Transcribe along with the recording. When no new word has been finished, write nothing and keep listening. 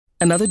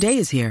Another day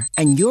is here,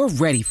 and you're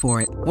ready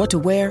for it. What to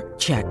wear?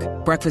 Check.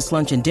 Breakfast,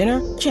 lunch, and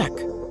dinner? Check.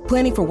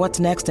 Planning for what's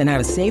next and how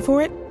to save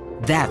for it?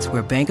 That's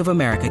where Bank of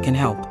America can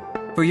help.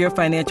 For your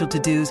financial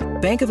to-dos,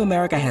 Bank of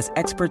America has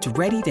experts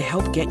ready to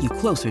help get you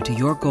closer to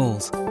your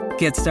goals.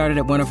 Get started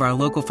at one of our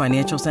local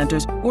financial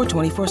centers or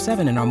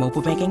 24/7 in our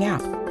mobile banking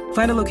app.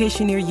 Find a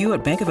location near you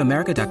at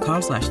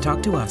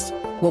bankofamerica.com/talktous.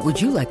 What would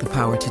you like the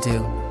power to do?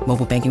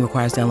 Mobile banking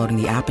requires downloading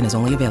the app and is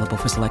only available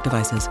for select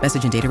devices.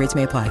 Message and data rates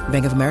may apply.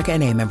 Bank of America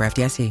N.A., member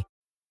FDIC.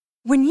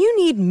 When you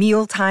need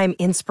mealtime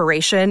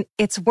inspiration,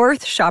 it's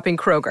worth shopping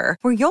Kroger,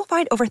 where you'll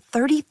find over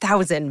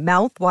 30,000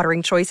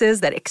 mouth-watering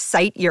choices that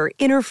excite your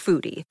inner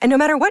foodie. And no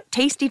matter what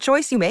tasty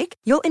choice you make,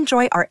 you'll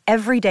enjoy our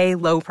everyday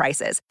low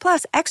prices,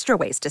 plus extra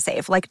ways to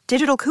save, like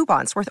digital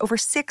coupons worth over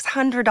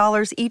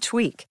 $600 each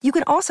week. You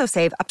can also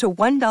save up to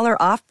 $1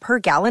 off per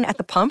gallon at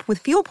the pump with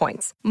fuel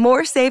points.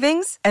 More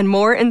savings and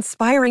more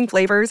inspiring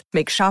flavors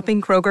make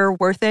shopping Kroger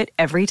worth it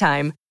every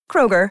time.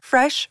 Kroger,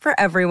 fresh for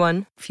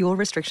everyone. Fuel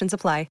restrictions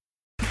apply.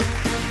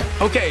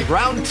 Okay,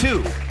 round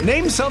two.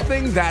 Name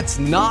something that's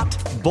not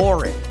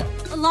boring.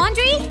 A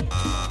laundry?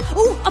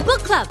 Ooh, a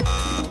book club.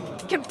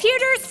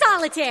 Computer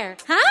solitaire,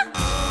 huh?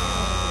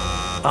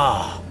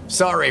 Ah,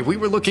 sorry, we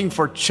were looking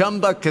for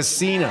Chumba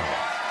Casino.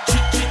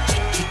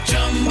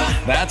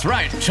 That's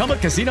right,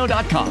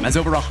 ChumbaCasino.com has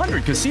over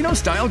 100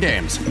 casino-style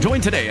games.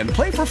 Join today and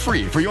play for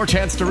free for your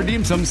chance to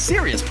redeem some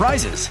serious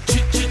prizes.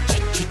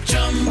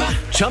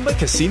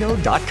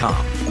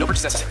 ChumbaCasino.com. No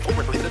purchase necessary. Void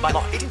where prohibited by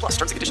law. 18 plus.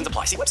 Terms and conditions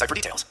apply. See website for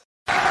details.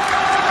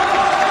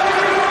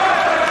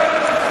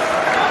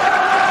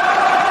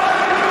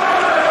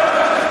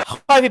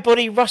 Hi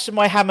everybody, Russ and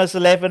my Hammers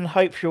 11.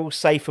 Hope you're all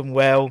safe and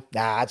well.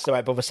 Nah, I just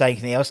don't bother saying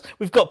anything else.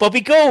 We've got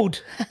Bobby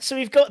Gould. So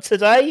we've got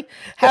today.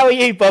 How are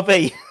you,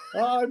 Bobby?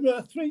 I'm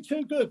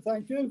 3-2 good,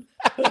 thank you.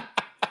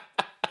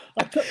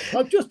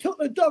 I just took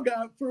the dog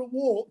out for a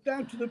walk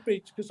down to the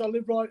beach because I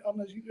live right on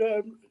the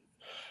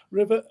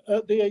river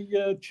at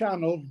the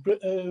channel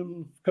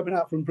coming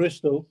out from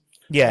Bristol.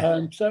 Yeah.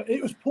 And so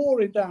it was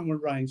pouring down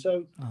with rain.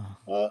 So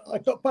I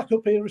got back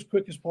up here as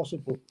quick as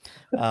possible.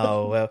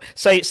 Oh, well.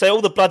 So all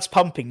the blood's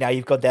pumping now.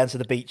 You've gone down to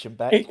the beach and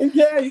back.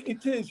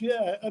 It is,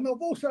 yeah. And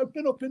I've also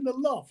been up in the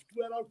loft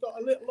where I've got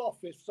a little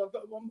office. So I've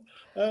got one.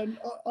 And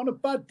on a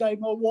bad day,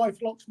 my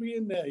wife locks me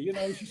in there. You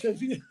know, she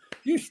says,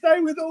 you stay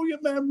with all your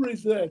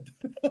memories then.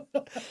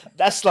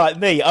 That's like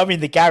me. I'm in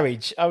the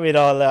garage. I mean,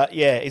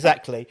 yeah,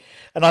 exactly.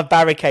 And I'm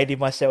barricading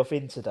myself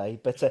in today.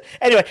 But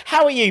anyway,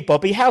 how are you,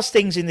 Bobby? How's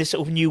things in this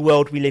sort of new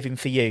world we live in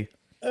for you?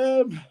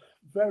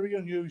 Very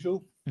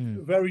unusual,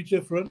 very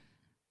different.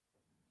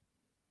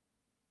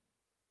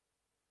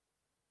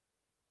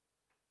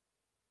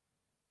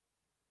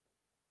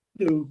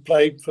 Who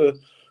played for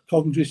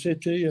Coventry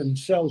City and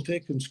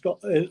Celtic and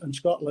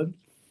Scotland,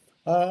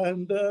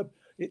 and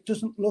it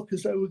doesn't look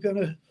as though we're going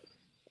to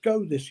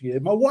go this year.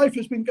 My wife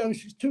has been going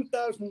since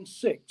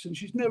 2006, and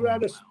she's never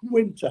had a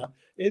winter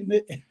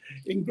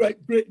in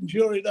Great Britain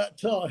during that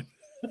time.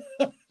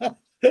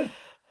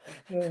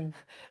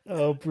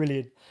 Oh,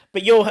 brilliant!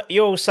 But you're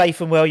all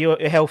safe and well.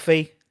 You're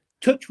healthy.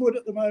 Touch wood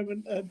at the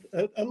moment, and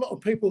a lot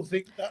of people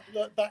think that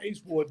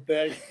is wood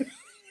there.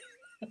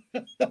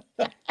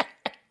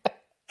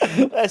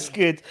 That's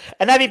good.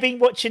 And have you been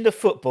watching the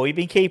football? You've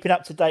been keeping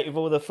up to date with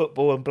all the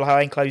football and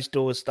behind closed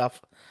doors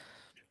stuff.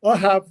 I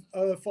have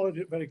followed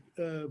it very,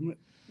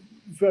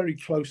 very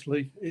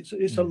closely.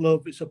 It's a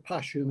love. It's a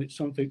passion. It's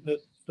something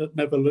that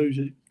never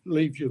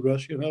leaves you,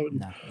 Russ. You know.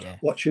 And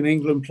watching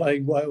England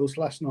playing Wales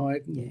last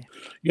night, and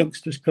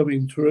youngsters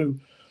coming through.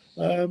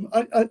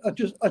 I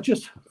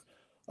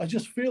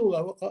just feel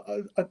though,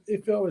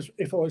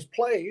 if I was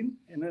playing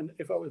and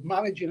if I was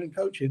managing and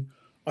coaching,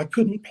 I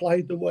couldn't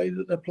play the way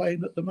that they're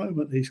playing at the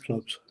moment. These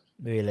clubs,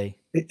 really,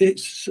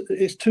 it's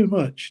too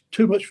much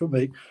for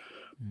me.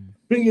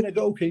 Bringing a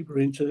goalkeeper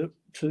in to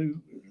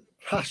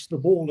pass the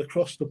ball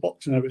across the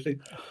box and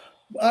everything.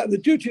 The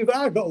duty of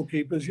our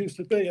goalkeepers used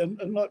to be, and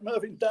like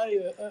Mervyn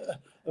Day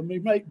and my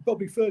mate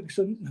Bobby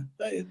Ferguson,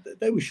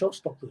 they were shot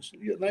stoppers.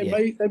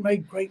 They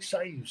made great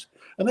saves,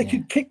 and they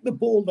could kick the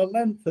ball the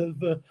length of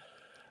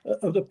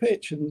the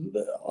pitch. And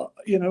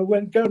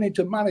when going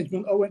into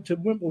management, I went to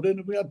Wimbledon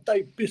and we had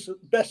Dave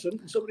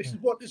Besant, and somebody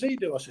said, "What does he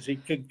do?" I said, "He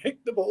can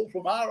kick the ball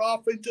from our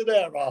half into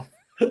their half."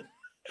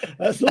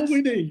 That's all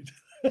we need.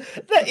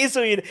 That is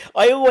weird.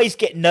 I always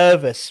get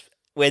nervous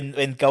when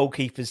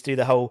goalkeepers do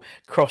the whole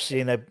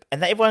crossing and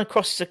everyone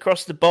crosses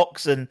across the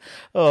box, and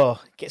it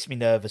gets me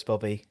nervous,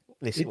 Bobby.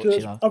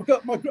 I've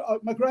got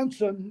my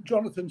grandson,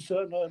 Jonathan's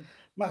son,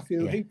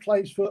 Matthew. He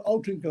plays for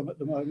Altrincham at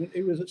the moment.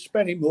 He was at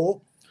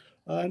Spennymoor,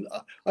 and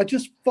I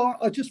just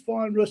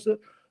find Russ that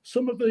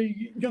some of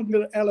the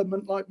younger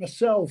element like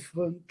myself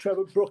and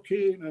Trevor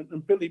Brooking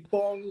and Billy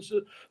Bonds,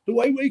 the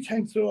way we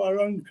came through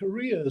our own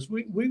careers,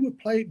 we were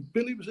playing.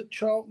 Billy was at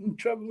Charlton,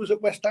 Trevor was at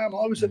West Ham,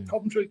 I was at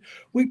Coventry.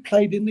 We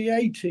played in the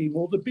A team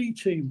or the B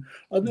team,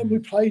 and then we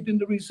played in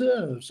the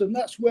reserves, and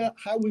that's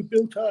how we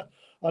built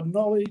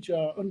knowledge,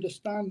 our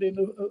understanding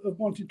of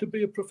wanting to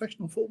be a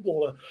professional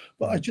footballer.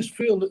 But I just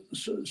feel that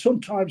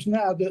sometimes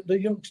now that the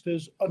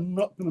youngsters are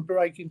not going to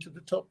break into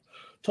the top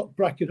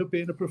bracket of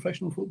being a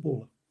professional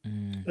footballer.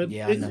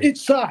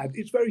 It's sad.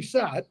 It's very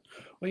sad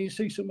when you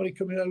see somebody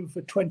coming over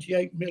for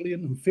 28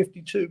 million and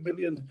 52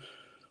 million.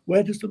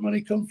 Where does the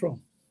money come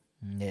from?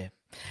 Yeah.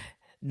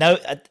 No,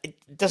 it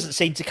doesn't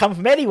seem to come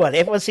from anyone.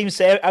 Everyone seems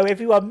to owe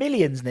everyone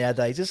millions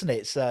nowadays, isn't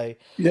it? So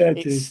yeah,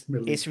 it is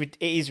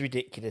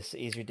ridiculous. It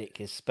is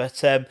ridiculous.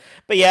 But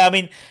yeah, I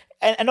mean,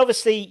 and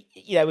obviously,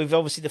 you know, with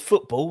obviously the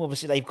football,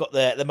 obviously they've got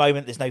at the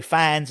moment there's no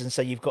fans, and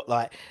so you've got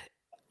like,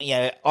 you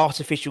know,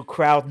 artificial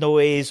crowd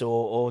noise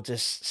or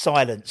just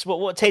silence.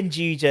 What tend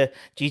you to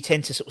do? You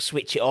tend to sort of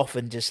switch it off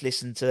and just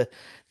listen to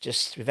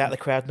just without the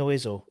crowd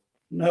noise, or?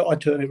 No, I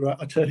turn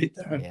it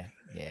down.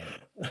 Yeah.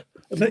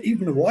 And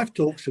even the wife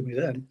talks to me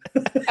then.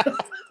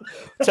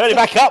 Turn it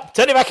back up.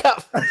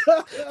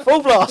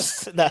 Full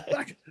blast. No.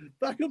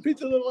 Back up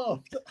into the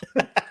loft.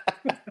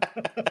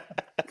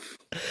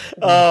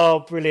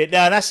 Oh, brilliant!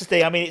 No, that's the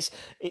thing. I mean,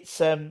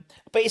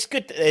 but it's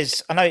good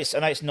that I know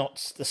it's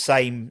not the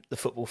same, the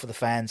football for the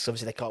fans.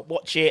 Obviously, they can't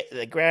watch it at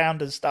the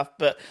ground and stuff.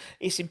 But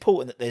it's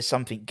important that there's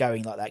something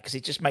going like that because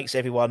it just makes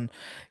everyone,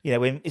 you know,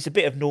 when it's a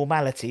bit of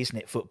normality, isn't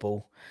it?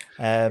 Football.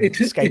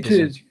 It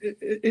is.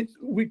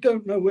 We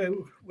don't know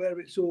where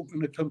it's all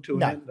going to come to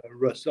an end, though,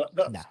 Russ.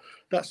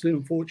 That's the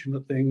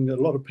unfortunate thing. A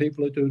lot of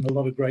people are doing a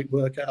lot of great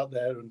work out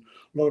there, and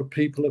a lot of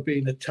people are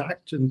being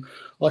attacked. And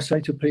I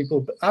say to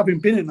people, having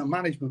been in a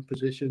management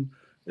position,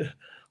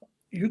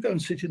 you go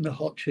and sit in the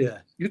hot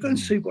chair. You go and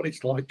see what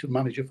it's like to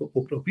manage a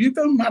football club. You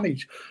go and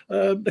manage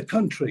the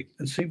country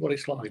and see what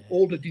it's like.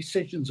 All the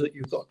decisions that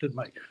you've got to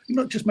make.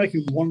 You're not just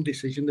making one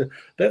decision.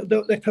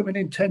 They're coming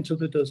in 10 to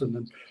the dozen,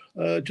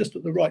 and just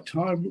at the right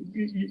time,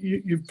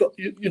 you've got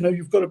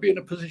to be in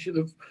a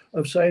position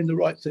of saying the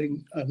right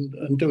thing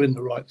and doing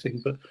the right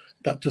thing. But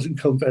that doesn't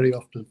come very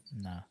often.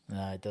 No,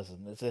 it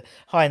doesn't.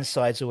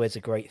 Hindsight's always a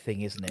great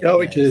thing, isn't it?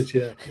 Oh, it is.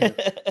 Yeah.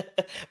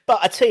 But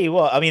I tell you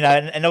what, I mean,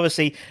 and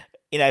obviously,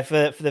 you know,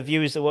 for the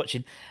viewers that are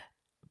watching,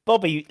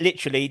 Bobby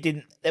literally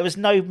didn't. There was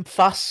no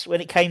fuss when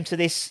it came to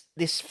this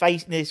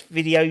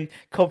video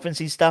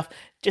conferencing stuff.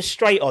 Just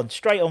straight on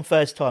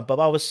first time, Bob.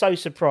 I was so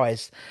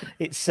surprised.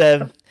 It's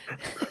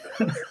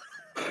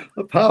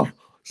pal,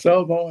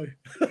 so am I.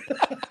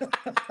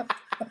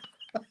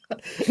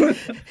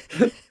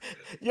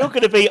 You're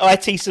going to be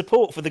IT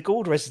support for the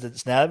Gould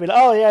residents now. I'll be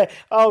like,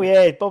 oh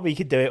yeah, Bobby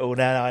can do it all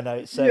now. I know.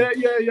 It's yeah.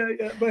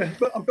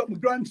 But I've got my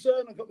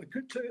grandson. I've got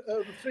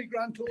the three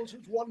granddaughters.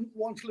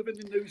 One's living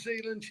in New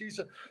Zealand. She's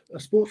a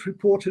sports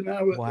reporter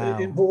now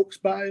in Hawke's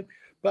Bay.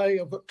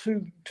 I've got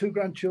two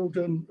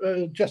grandchildren,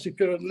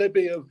 Jessica and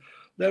Libby.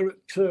 They're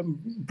at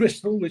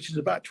Bristol, which is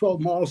about 12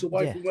 miles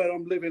away from where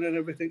I'm living and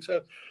everything.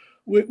 So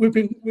we've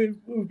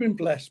been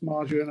blessed,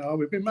 Marjorie and I.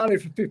 We've been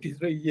married for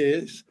 53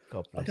 years.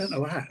 God bless. I don't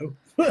know how.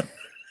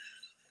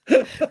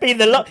 You've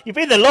been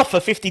in the loft for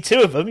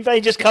 52 of them. You've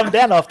only just come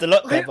down after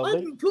lockdown. I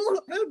hadn't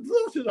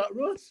thought of that,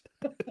 Russ.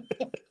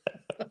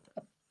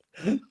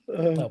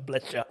 Oh,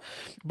 bless you.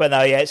 But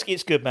no, yeah,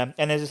 it's good, man.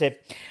 And as I said,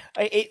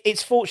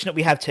 it's fortunate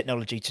we have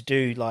technology to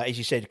do, like as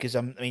you said, because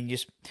I mean,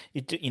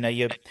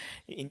 you're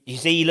in New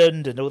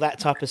Zealand and all that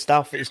type of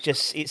stuff.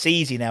 It's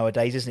easy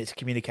nowadays, isn't it, to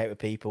communicate with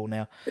people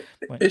now?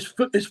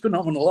 It's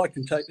phenomenal. I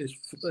can take this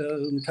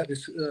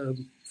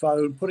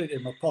phone, put it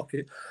in my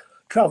pocket,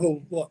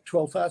 travel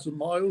 12,000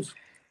 miles.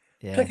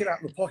 Yeah. Take it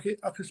out of my pocket.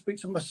 I can speak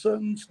to my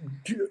sons,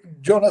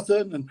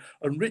 Jonathan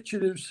and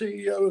Richard, who's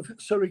CEO of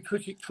Surrey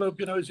Cricket Club.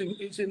 You know,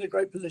 he's in a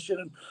great position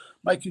and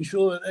making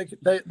sure that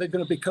they're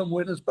going to become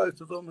winners,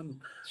 both of them. And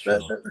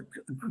they're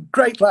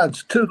great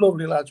lads, two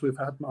lovely lads we've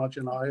had, Marge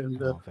and I, and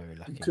very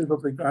lucky. Two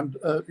lovely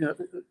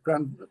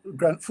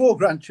four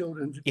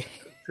grandchildren,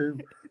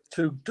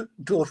 two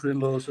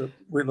daughter-in-laws that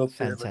we love.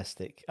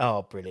 Fantastic!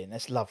 Oh, brilliant!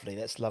 That's lovely.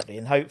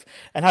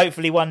 And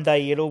hopefully one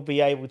day you'll all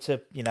be able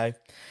to, you know,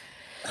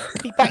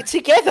 be back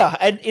together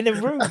and in a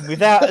room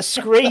without a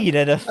screen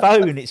and a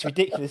phone. It's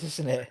ridiculous,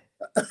 isn't it?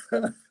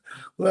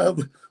 Well,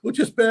 we'll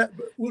just bear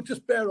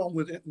on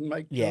with it and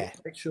make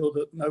sure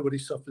that nobody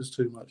suffers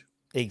too much.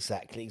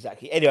 Exactly.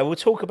 Anyway, we'll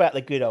talk about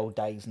the good old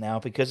days now,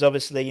 because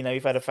obviously, you know,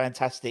 you've had a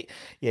fantastic,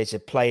 it's a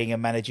playing a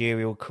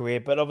managerial career,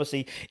 but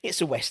obviously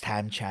it's a West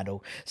Ham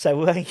channel, so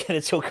we're only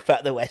going to talk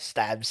about the West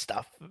Ham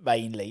stuff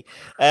mainly.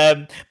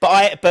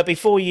 But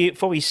before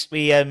we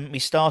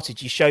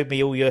started, you showed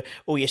me all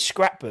your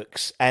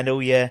scrapbooks and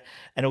all your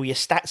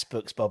stats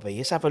books, Bobby.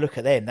 Let's have a look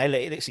at them.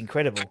 It looks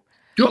incredible.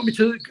 Do you want me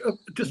to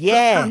just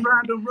pan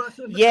round and Russ?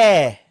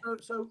 Yeah.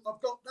 So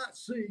I've got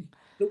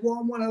the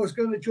one when I was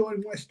going to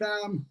join West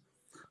Ham.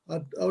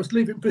 I was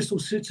leaving Bristol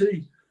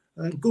City,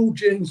 and Gould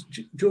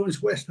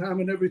joins West Ham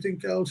and everything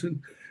else,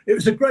 and it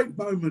was a great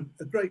moment.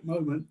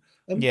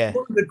 And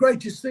one of the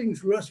greatest things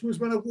for us was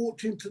when I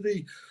walked into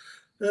the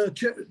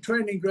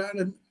training ground,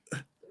 and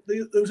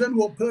there was only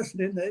one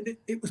person in there, and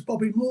it was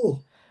Bobby Moore.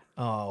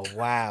 Oh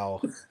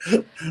wow!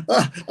 And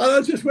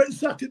I just went and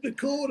sat in the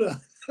corner.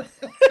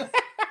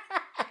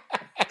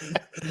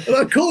 And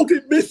I called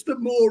him Mr.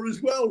 Moore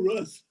as well,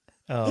 Russ.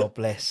 Oh,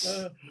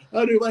 bless.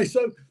 Anyway,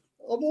 so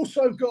I've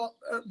also got,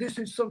 this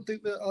is something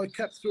that I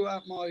kept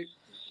throughout my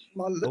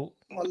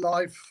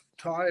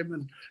lifetime,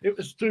 and it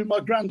was through my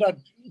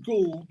granddad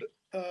Gould,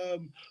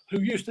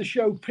 who used to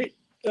show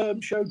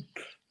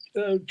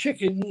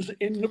chickens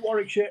in the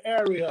Warwickshire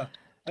area,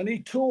 and he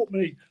taught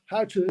me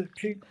how to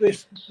keep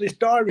this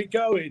diary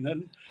going.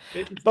 And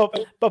Bob,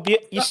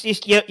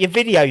 your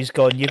video's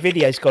gone. Your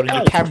video's gone on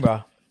your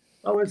camera.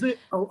 Oh, is it?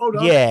 Oh, hold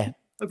on. Yeah.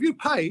 Have you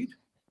paid?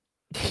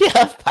 Yeah,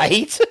 I've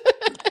paid.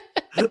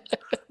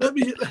 Let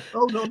me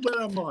hold on.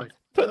 Where am I?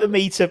 Put the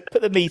meter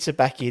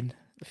back in.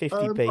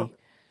 50p.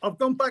 I've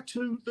gone back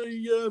to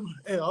the.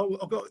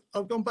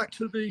 I've gone back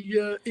to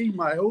the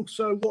email.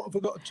 So what have I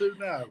got to do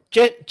now?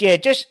 Just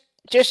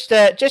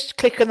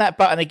click on that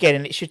button again,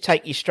 and it should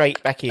take you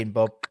straight back in,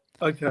 Bob.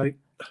 Okay.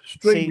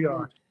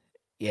 StreamYard.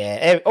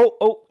 Yeah.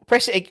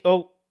 Press it.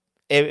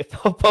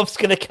 Bob's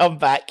going to come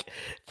back.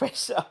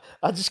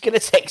 I'm just going to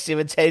text him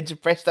and tell him to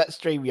press that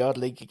StreamYard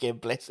link again.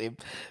 Bless him.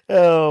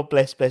 Oh,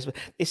 bless. This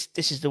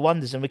is the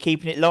wonders, and we're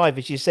keeping it live,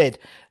 as you said.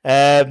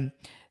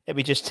 Let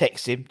me just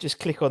text him. Just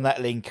click on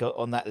that link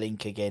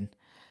again,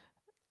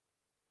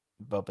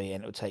 Bobby,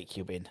 and it'll take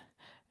you in,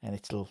 and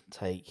it'll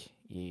take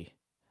you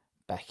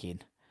back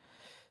in.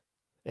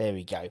 There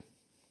we go.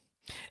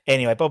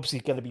 Anyway, Bob's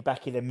going to be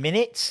back in a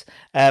minute.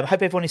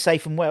 Hope everyone is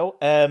safe and well.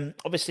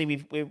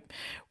 Obviously,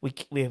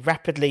 we're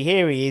rapidly.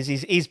 Here he is.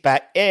 He's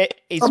back.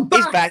 He's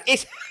back.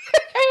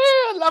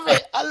 I love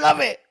it.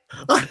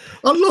 I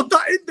love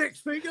that index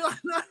finger.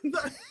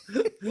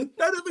 Don't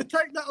ever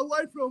take that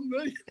away from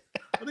me.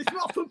 And it's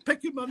not from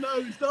picking my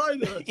nose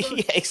either. So.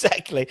 Yeah,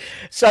 exactly.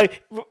 So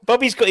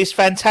Bobby's got his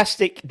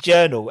fantastic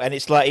journal, and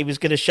it's like he was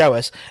going to show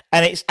us,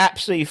 and it's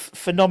absolutely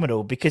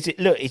phenomenal because it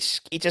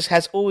just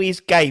has all his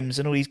games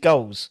and all his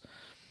goals.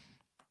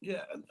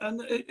 Yeah,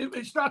 and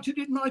it started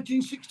in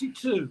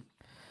 1962.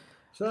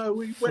 So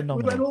we went all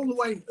the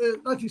way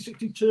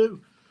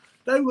 1962.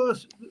 There were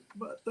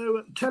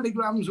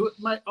telegrams.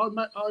 I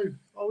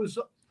was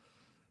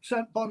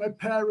sent by my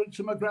parents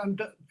and my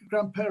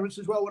grandparents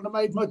as well when I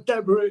made my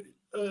debut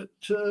at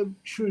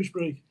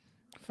Shrewsbury.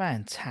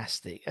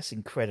 Fantastic! That's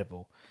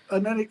incredible.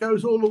 And then it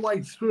goes all the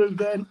way through. And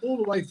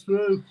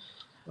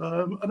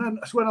then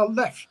that's when I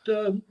left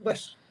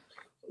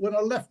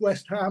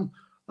West Ham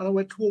and I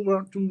went to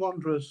Wolverhampton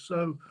Wanderers.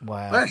 So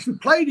wow. I actually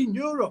played in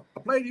Europe.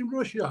 I played in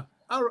Russia.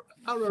 Ararat.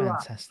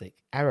 Fantastic.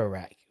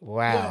 Ararat.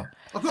 Wow. Yeah.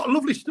 I've got a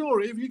lovely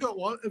story. Have you got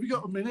one? Have you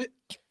got a minute?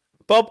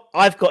 Bob,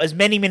 I've got as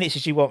many minutes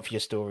as you want for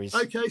your stories.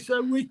 Okay,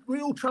 so we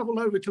all travel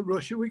over to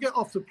Russia. We get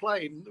off the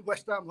plane, the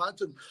West Ham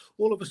lads, and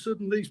all of a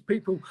sudden these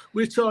people,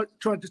 we're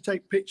trying to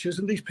take pictures,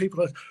 and these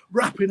people are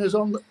wrapping us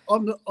on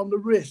the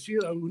wrist. You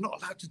know, we're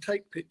not allowed to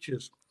take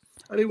pictures.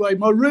 Anyway,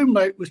 my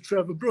roommate was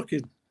Trevor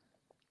Brookin.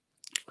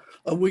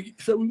 And we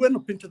went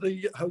up into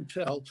the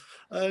hotel,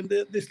 and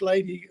this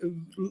lady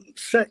who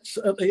sits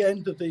at the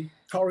end of the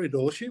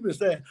corridor, she was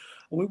there,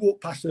 and we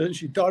walked past her, and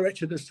she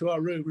directed us to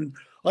our room. And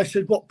I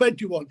said, "What bed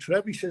do you want,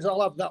 Trev?" He says,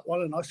 "I'll have that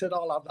one." And I said,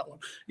 "I'll have that one."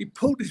 He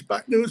pulled his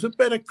back. There was a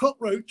bed of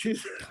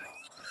cockroaches.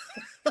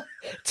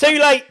 Too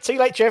late,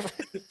 Trev.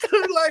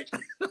 Too late.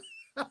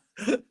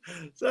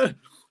 So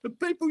the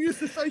people used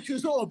to say to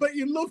us, "Oh, I bet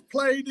you love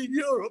playing in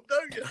Europe,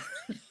 don't you?"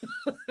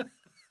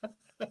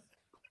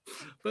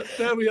 But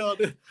there we are.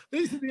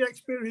 These are the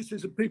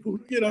experiences of people,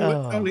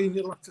 only in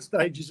your latter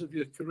stages of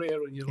your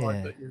career and your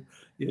life that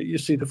you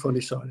see the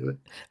funny side of it.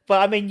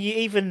 But I mean,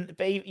 you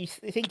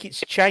think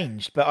it's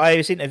changed. But I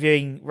was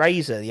interviewing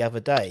Razor the other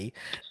day,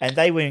 and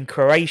they were in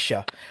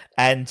Croatia,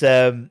 and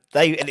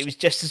it was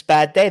just as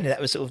bad then. That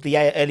was sort of the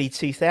early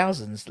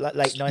 2000s,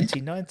 late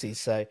 1990s.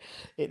 So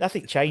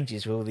nothing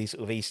changes with all these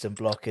sort of Eastern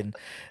Bloc and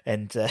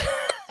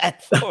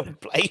foreign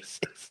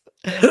places.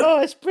 Oh,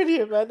 that's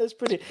brilliant, man. That's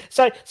brilliant.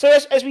 So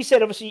as we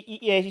said, obviously,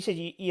 as you said,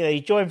 you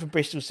joined from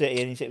Bristol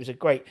City, and you said it was a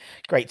great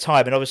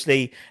time. And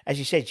obviously, as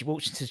you said, you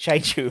walked into the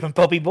change room, and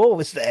Bobby Moore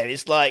was there.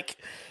 It's like,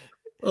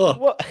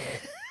 what?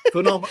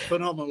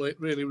 Phenomenal, it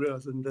really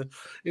was. And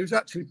he was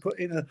actually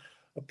putting a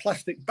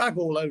plastic bag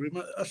all over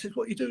him. I said,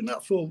 "What are you doing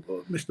that for,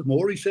 Mr.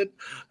 Moore?" He says,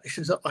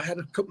 "I had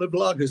a couple of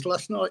lagers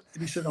last night,"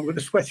 and he said, "I'm going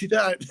to sweat it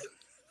out."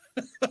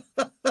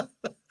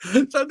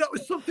 So that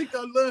was something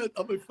I learned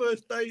on my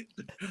first day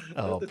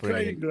at the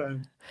training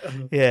ground.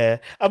 Yeah,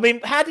 I mean,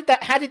 how did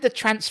the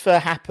transfer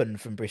happen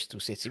from Bristol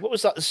City? What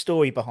was the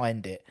story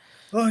behind it?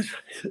 Oh,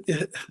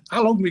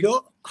 how long we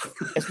got?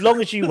 As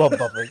long as you want,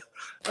 Bobby.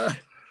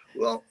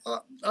 Well, I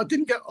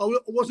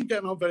wasn't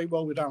getting on very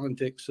well with Alan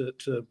Dix at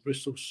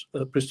Bristol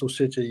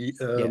City.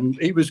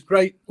 He was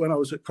great when I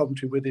was at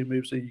Coventry with him. He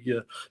was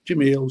the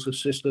Jimmy Hill's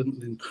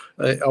assistant, and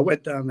I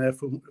went down there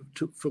for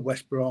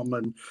West Brom,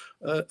 and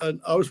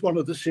I was one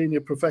of the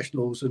senior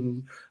professionals,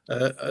 and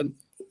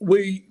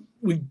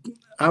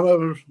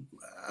our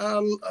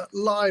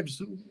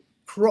lives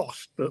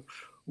crossed, but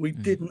we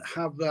didn't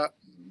have that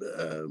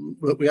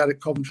that we had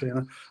at Coventry,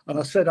 and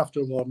I said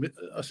after a while,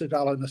 I said,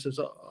 Alan, I says,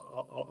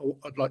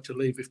 I'd like to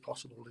leave if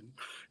possible, and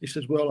he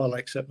says, well, I'll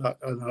accept that,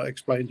 and I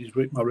explained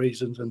my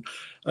reasons, and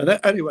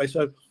anyway,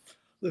 so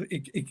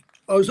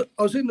I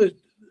was in the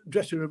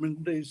dressing room,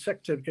 and the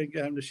secretary came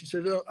down, and she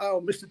said,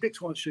 "Oh, Mr.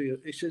 Dix wants you."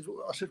 He says,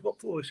 "I said, what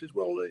for?" He says,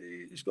 "Well,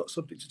 he's got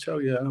something to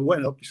tell you." And I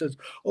went up. He says,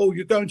 "Oh,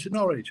 you're going to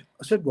Norwich?"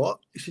 I said, "What?"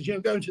 He says, "You're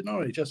going to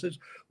Norwich." I says,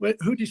 well,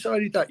 "Who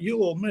decided that, you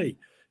or me?"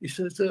 He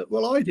says,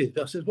 "Well, I did."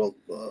 I said, "Well,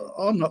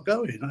 I'm not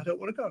going. I don't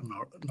want to go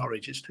to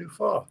Norwich. It's too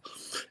far."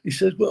 He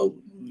says, "Well,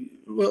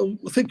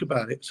 think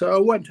about it." So I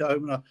went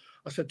home, and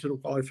I said to the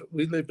wife,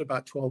 we lived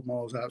about 12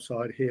 miles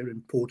outside here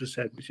in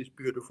Portishead, which is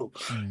beautiful.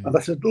 And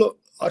I said, "Look,"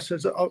 I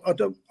said, I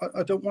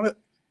don't want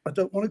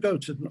to go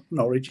to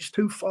Norwich. It's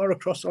too far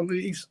across on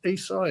the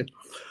east side."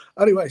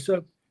 Anyway,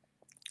 so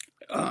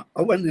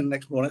I went in the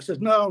next morning. I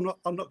said, "No,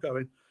 I'm not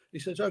going." He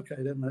says, "Okay,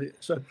 then."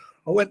 So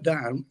I went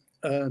down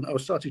and I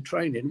started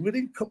training.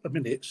 Within a couple of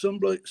minutes,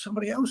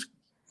 somebody else,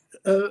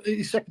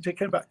 his secretary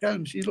came back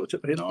down. She looked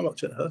at me and I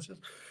looked at her. Said,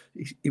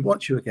 he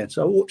wants you again.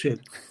 So I walked in,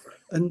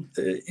 and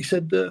he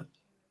said,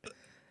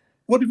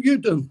 "What have you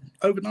done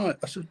overnight?"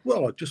 I said,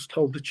 "Well, I just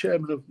told the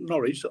chairman of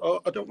Norwich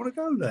that I don't want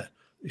to go there."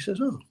 He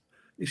says, "Oh."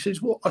 He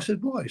says, "What?" I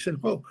said, "Why?" He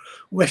said, "Well,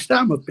 West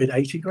Ham have bid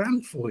 80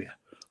 grand for you."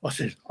 I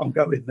said, "I'm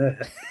going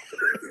there."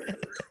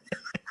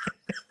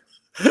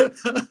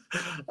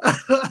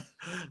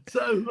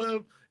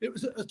 So it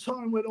was at a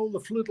time when all the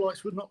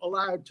floodlights were not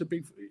allowed to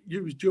be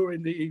used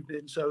during the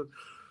evening. So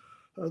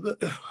the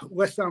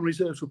West Ham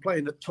reserves were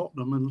playing at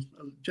Tottenham, and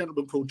a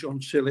gentleman called John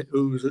Sillett,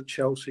 who was at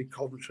Chelsea,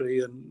 Coventry,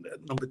 and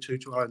number 2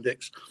 to Iron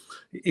Dix,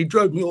 he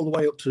drove me all the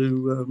way up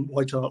to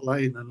White Hart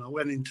Lane, and I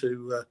went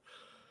into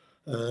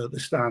the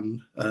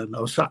stand, and I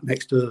was sat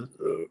next to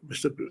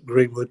Mr.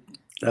 Greenwood,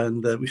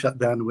 and we sat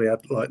down and we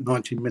had like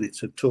 90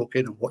 minutes of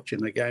talking and watching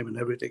the game and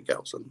everything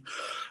else. And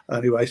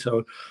anyway,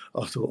 so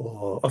I thought,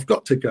 "Oh, I've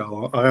got to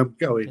go. I am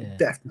going,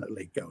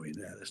 definitely going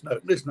there.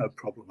 There's no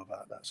problem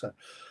about that."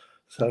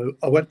 So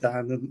I went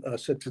down and I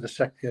said to the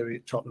secretary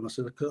at Tottenham, I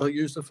said, "Could I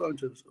use the phone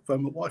to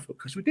phone my wife up?"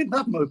 Because we didn't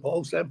have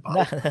mobiles then, pal.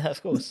 No,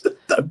 of course.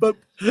 But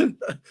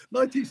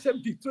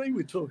 1973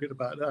 we're talking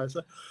about now.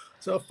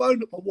 So I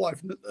phoned up my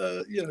wife, and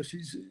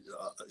she's.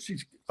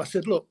 I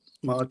said, "Look,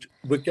 Marge,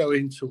 we're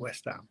going to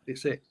West Ham.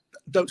 It's it.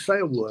 Don't say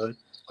a word."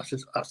 I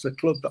said, "That's the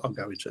club that I'm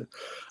going to."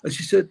 And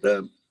she said,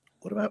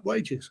 "What about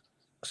wages?"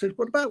 I said,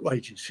 "What about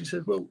wages?" She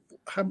said, "Well,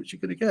 how much are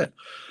you going to get?"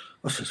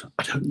 I said,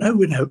 "I don't know.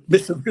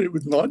 Mr.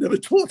 Greenwood and I never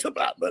talked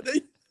about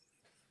money."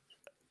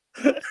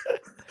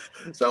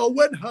 So I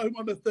went home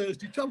on a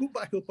Thursday, travelled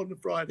back up on the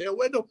Friday. I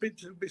went up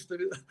into Mr.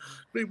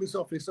 Greenwood's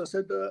office. I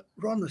said,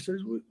 "Ron," I said,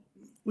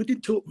 we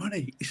didn't talk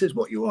money." He says,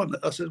 "What you want?"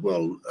 I said,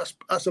 "Well,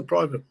 that's a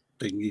private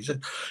thing." He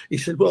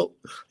said, "Well,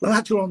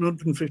 that's on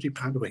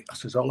 £150 a week." I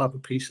said, "I'll have a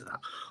piece of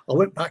that." I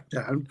went back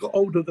down, got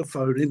hold of the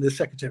phone in the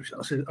secretary.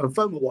 I said, I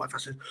phoned my wife. I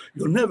said,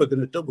 "You're never going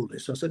to double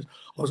this." I said,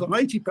 "I was on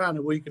 £80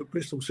 a week at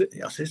Bristol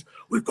City." I said,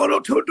 "We've got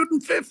up to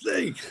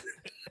 150.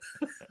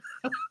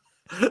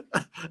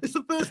 It's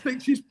the first thing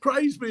she's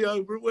praised me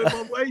over with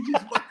my wages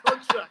and my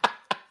contract.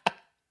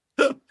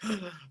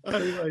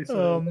 Anyway,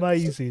 so,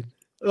 amazing.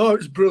 Oh,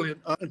 it's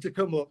brilliant. And to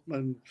come up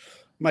and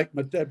make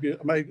my debut,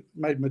 I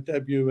made my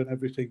debut and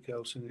everything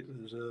else, and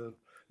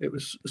it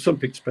was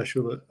something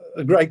special.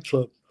 A great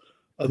club,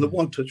 and the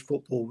one-touch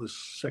football was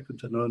second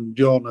to none.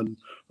 John and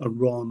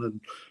Ron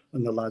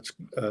and the lads,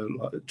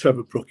 like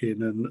Trevor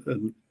Brooking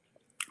and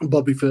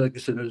Bobby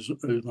Ferguson,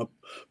 who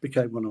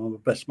became one of my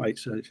best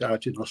mates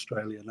out in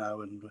Australia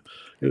now, and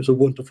it was a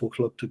wonderful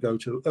club to go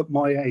to. At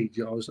my age,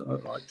 I was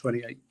like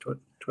 29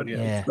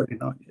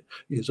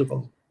 years of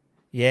old.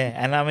 Yeah,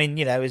 and I mean,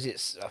 I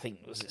think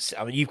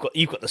you've got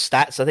the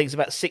stats. I think it's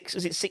about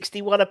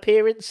 61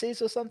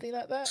 appearances or something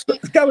like that.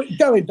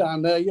 Going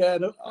down there, yeah.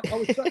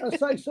 I'd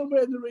say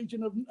somewhere in the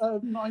region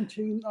of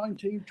 19,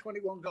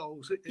 21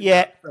 goals.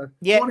 Yeah.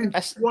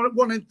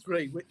 One in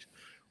 3, which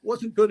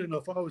wasn't good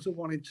enough. I was a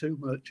 1 in 2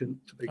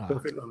 merchant, to be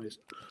perfectly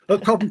honest.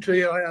 At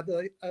Coventry, I had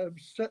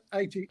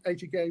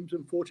 80 games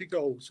and 40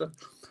 goals. So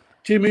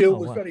Jimmy Hill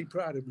was very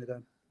proud of me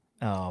then.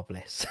 Oh,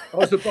 bless. I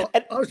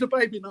was a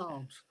baby in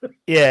arms.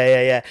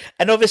 Yeah.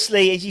 And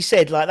obviously, as you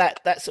said, like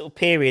that sort of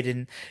period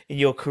in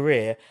your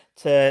career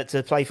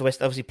to play for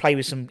West, obviously play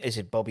with some, as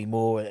you said, Bobby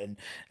Moore and,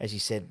 as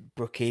you said,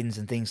 Brookins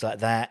and things like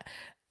that.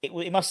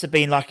 It must have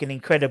been like an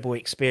incredible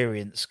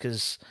experience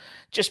because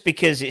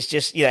it's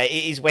just, it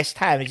is West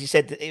Ham. As you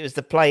said, it was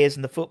the players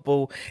and the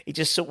football. It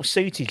just sort of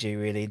suited you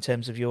really in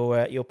terms of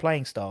your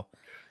playing style.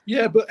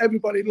 Yeah, but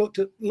everybody looked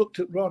at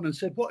Ron and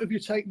said, "What have you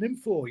taken him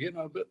for?"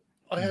 But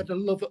I had a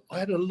love,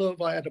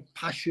 I had a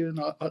passion.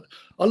 I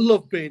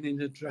loved being in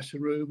the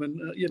dressing room, and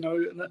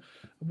and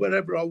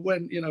wherever I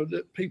went,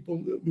 the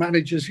people,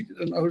 managers.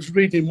 And I was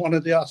reading one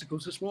of the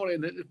articles this morning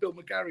that Bill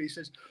McGarry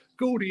says,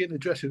 "Gouldy in the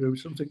dressing room,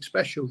 something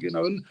special,"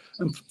 and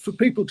for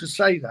people to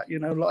say that,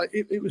 like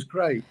it was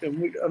great,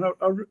 and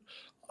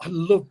I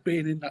loved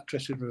being in that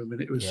dressing room,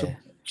 and it was Yeah.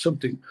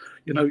 something,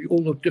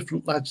 all the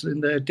different lads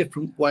in there,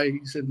 different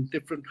ways and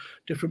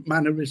different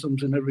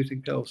mannerisms and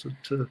everything else.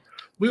 And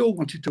we all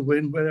wanted to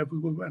win wherever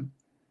we went.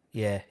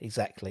 Yeah,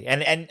 exactly.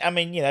 And I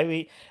mean,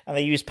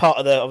 he was part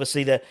of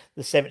the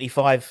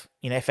 75,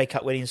 FA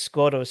Cup winning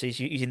squad. Obviously, he's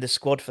using the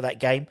squad for that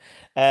game.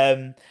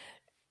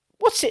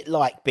 What's it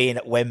like being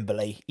at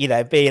Wembley?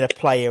 Being a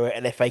player at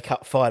an FA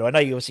Cup final. I know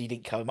you obviously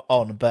didn't come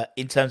on, but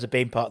in terms of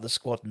being part of the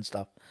squad and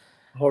stuff,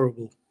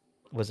 horrible.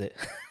 Was it?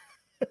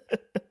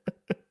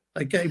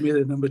 They gave me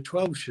the number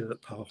 12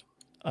 shirt, pal.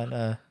 I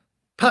know.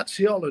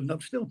 Patsy Holland,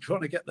 I'm still trying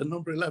to get the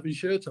number 11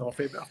 shirt off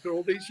him after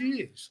all these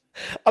years.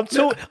 I'm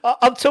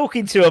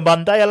talking to him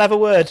Monday. I'll have a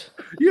word.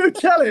 You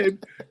tell him,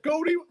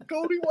 Goldie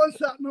wants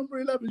that number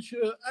 11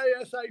 shirt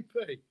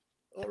ASAP.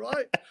 All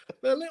right?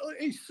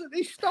 He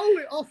stole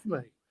it off me.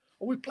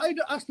 We played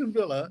at Aston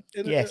Villa.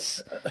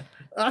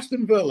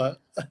 Aston Villa,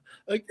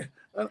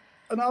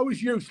 and I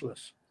was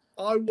useless.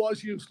 I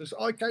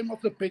came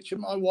off the pitch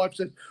and my wife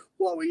said,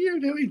 "What were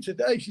you doing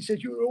today?" She said,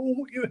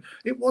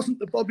 it wasn't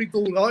the Bobby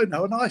Gould I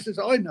know. And I said,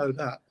 "I know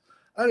that."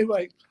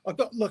 Anyway, I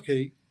got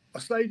lucky. I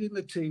stayed in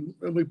the team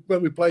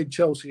when we played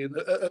Chelsea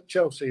at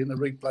Chelsea in the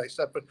replay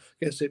separate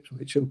against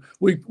Ipswich, and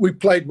we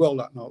played well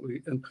that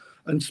night.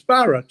 And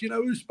Sparrow, do you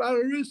know who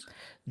Sparrow is?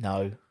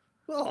 No.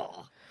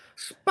 Oh,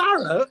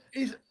 Sparrow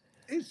is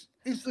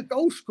the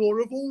goal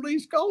scorer of all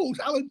these goals,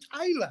 Alan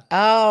Taylor.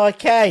 Oh,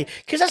 okay.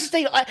 Because that's the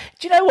thing.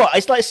 Do you know what?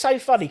 It's so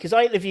funny because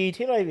I interviewed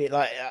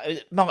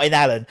Martin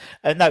Allen.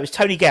 No, it was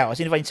Tony Gale. I was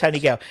interviewing Tony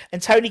Gale,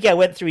 and Tony Gale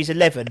went through his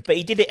 11, but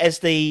he did it as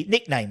the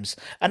nicknames,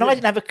 and I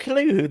didn't have a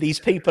clue who these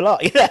people are.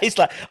 It's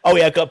like, oh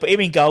yeah, I got to put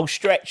him in goal,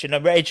 Stretch, and a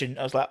Reg, and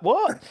I was like,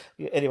 what?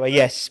 Anyway,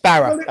 yes,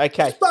 Sparrow.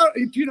 Okay. Sparrow,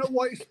 do you know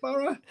why it's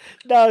Sparrow?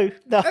 No.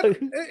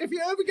 If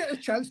you ever get a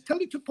chance, tell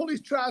him to pull his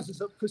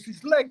trousers up because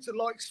his legs are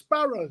like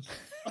sparrows.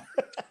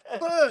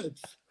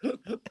 Birds. Not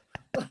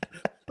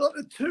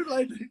the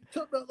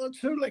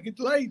two-legged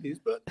ladies,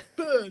 but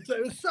birds. They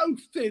were so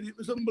thin, it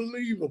was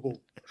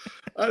unbelievable.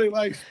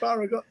 Anyway,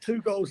 Sparrow got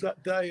 2 goals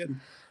that day,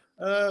 and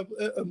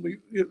we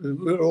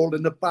were all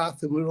in the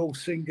bath and we were all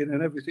singing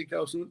and everything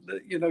else. And,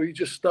 you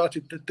just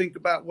started to think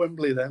about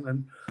Wembley then.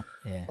 And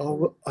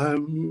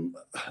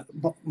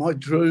my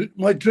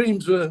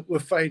dreams were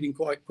fading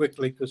quite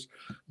quickly because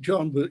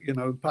John,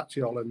 Patsy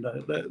Holland,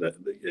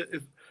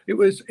 it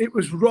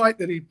was right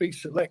that he'd be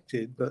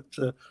selected, but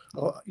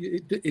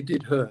it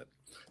did hurt.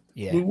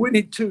 Yeah. We're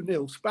winning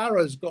 2-0.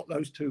 Sparrow's got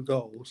those 2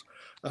 goals.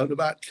 And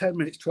about 10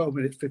 minutes, 12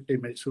 minutes,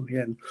 15 minutes from the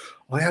end,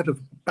 I had a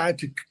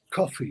bad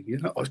coffee.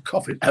 I was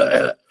coughing.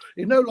 Like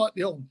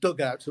the old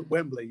dugouts at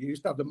Wembley. You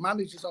used to have the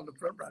managers on the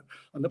front row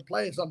and the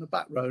players on the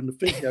back row and the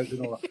physios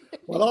and all that.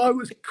 Well, I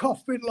was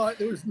coughing like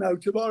there was no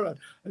tomorrow.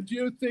 And do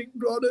you think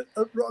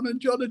Ron and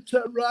John had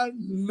turned around?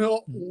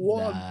 Not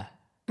one. Nah.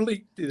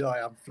 Bleak did I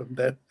have from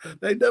them.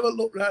 They never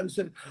looked around and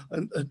said,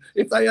 and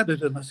if they had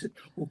it, and I said,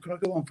 well, can I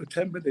go on for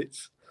 10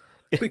 minutes?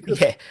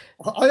 Because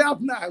I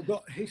have now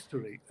got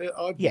history.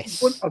 I've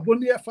won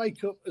the FA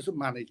Cup as a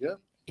manager.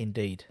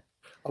 Indeed.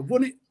 I've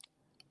won it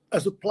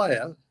as a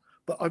player,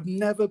 but I've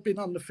never been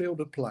on the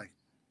field of play.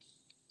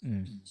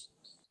 Mm.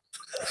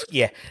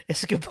 Yeah,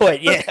 it's a good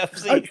point. Yeah,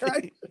 absolutely.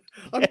 Okay.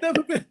 I've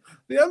never been.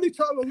 The only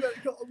time I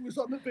was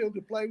on the field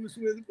of play was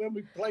when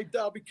we played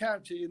Derby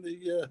County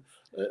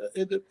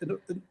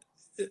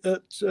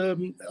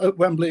at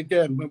Wembley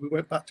again, when we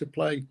went back to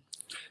play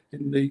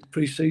in the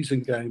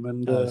pre-season game.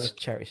 And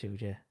Charity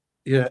Shield, yeah.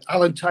 Yeah,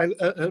 Alan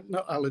Taylor,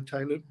 not Alan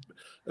Taylor.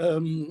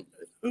 Who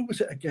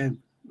was it again?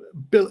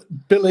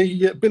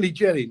 Billy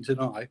Jennings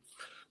and I.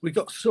 We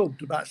got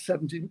subbed about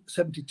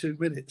 72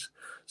 minutes.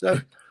 So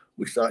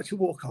we started to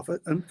walk off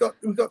it and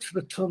we got to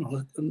the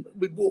tunnel, and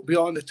we walked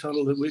behind the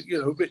tunnel, and we,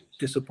 a bit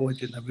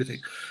disappointed and everything.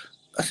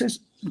 I says,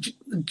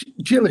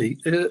 Jilly,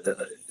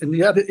 and he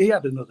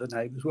had another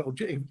name as well,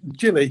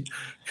 Jilly,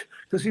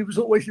 because he was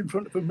always in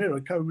front of a mirror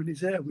combing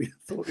his hair. We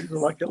thought he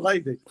was like a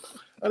lady.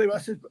 Anyway, I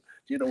said, do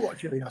you know what,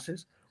 Jilly? I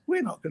says,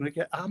 we're not going to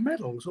get our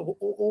medals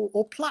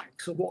or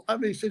plaques or what.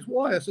 And he says,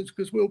 why? I says,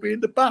 because we'll be in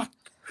the bath.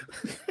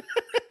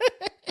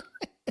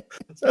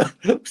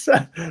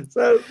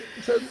 So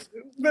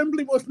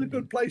Wembley wasn't a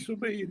good place for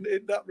me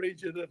in that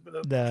region of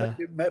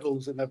taking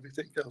medals and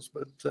everything else.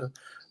 But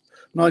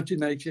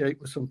 1988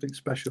 was something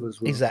special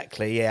as well.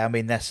 Exactly. Yeah. I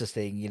mean, that's the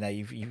thing. You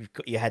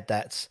had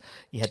that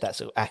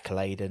sort of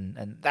accolade,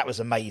 and that was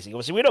amazing.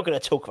 Obviously, we're not going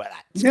to talk about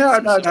that.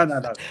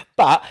 No.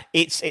 But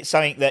it's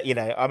something that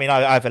I mean,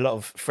 I have a lot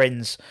of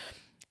friends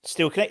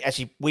still connected.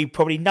 Actually, we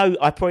probably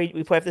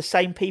have the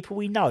same people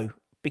we know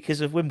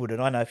because of Wimbledon.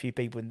 I know a few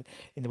people in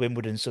the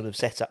Wimbledon sort of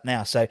setup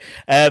now. So,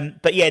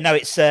 but yeah, no,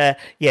 it's an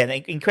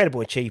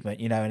incredible achievement,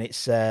 and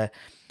it's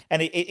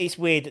it's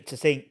weird to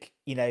think,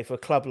 for a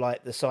club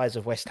like the size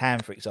of West Ham,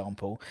 for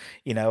example,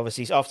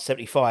 obviously it's after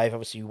 75,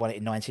 obviously we won it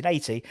in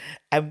 1980,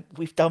 and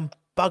we've done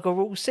bugger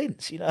all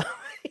since, you know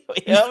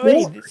what I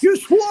mean? You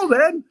swore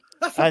then.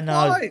 That's I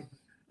know. fine.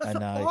 That's I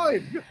know.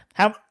 fine.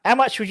 How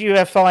much would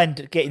you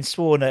find getting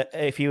sworn at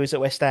if you was at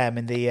West Ham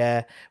in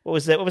the what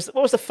was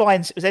the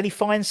fines? Was there any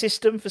fine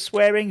system for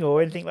swearing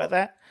or anything like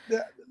that?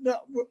 No,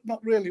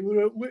 not really.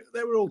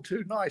 They were all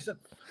too nice.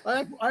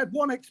 I had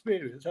one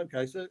experience.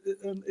 Okay, so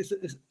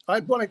I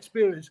had one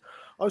experience.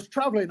 I was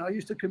travelling. I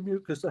used to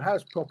commute because the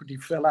house property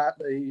fell out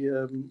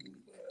in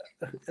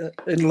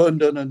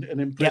London and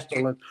in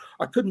Bristol, and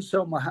I couldn't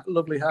sell my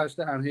lovely house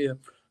down here.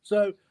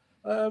 So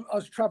I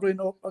was travelling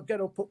up. I'd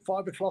get up at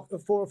 4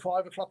 or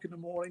 5 o'clock in the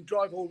morning,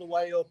 drive all the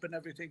way up and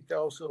everything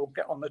else, or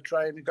get on the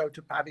train and go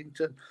to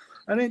Paddington.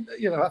 And then,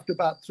 after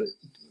about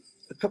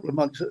a couple of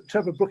months,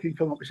 Trevor Brooking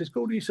come up. He says,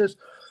 "Gould," he says,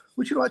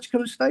 "would you like to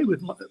come and stay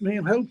with me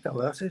and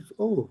Helga?" I said,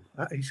 "Oh,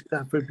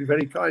 that would be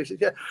very kind." He said,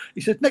 "Yeah."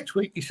 He said, "Next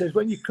week," he says,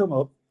 "when you come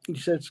up," he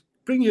says,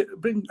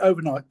 bring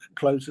overnight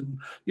clothes and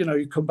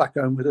you come back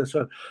home with us."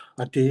 So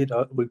I did.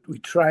 We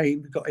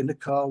trained, got in the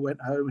car, went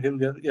home.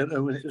 And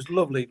it was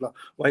lovely.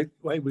 Like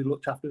way we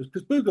looked after us,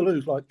 because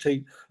Boogaloo's like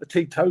a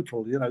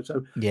teetotal,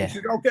 So he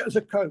said, "I'll get us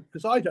a Coke,"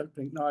 because I don't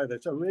drink neither.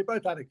 So we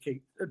both had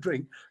a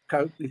drink,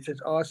 Coke. He says,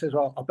 I said,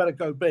 "I better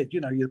go to bed.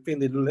 You're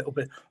feeling a little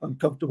bit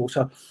uncomfortable."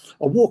 So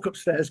I walk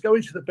upstairs, go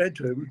into the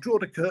bedroom, draw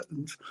the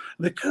curtains,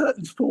 and the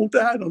curtains fall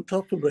down on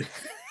top of me.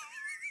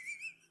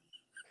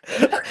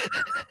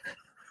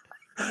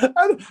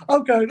 And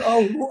I'm going,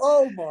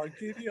 oh my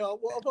giddy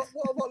aunt, what have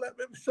I let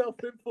myself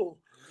in for?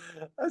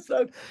 And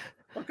so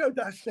I go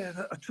downstairs.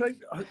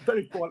 I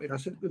very quietly. I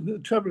said,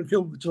 Trevor and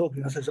Gould were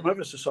talking. I said, "I'm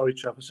ever so sorry,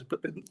 Trevor." I said,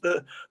 "But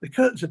the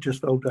curtains had just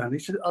fell down." He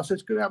said, "I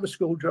said, can we have a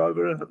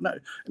screwdriver?" No.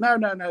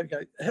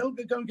 Okay.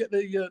 Helga, go and get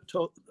the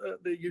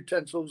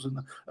utensils and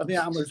the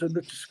hammers and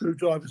the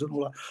screwdrivers and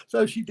all that.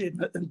 So she did.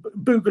 And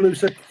Boogaloo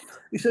said,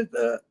 he said,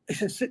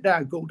 "Sit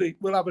down, Gouldy.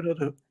 We'll have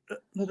another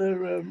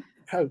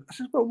Coke." I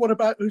said, "Well, what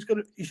about who's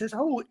going to?" He says,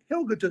 "Oh,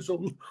 Helga does all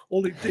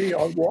the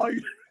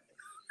DIY."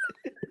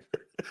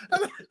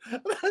 And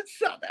I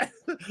sat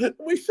there.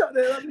 We sat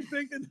there having a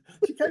drink, and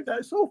she came down.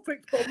 It's all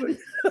fixed, probably.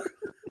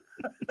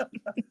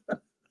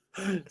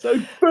 So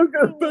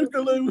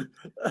Boogaloo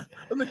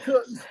and the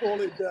curtains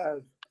falling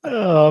down.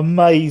 Oh,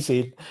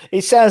 amazing!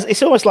 It's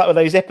almost like one of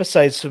those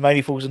episodes from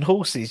Only Fools and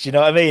Horses. You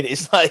know what I mean?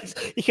 It's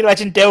like you can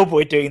imagine Del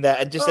Boy doing that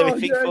and just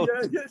everything.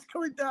 Yeah, it's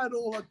coming down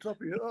all on top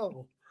of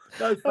you.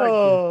 No, thank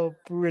you.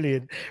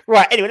 Brilliant.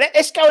 Right. Anyway,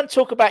 let's go and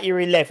talk about your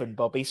 11,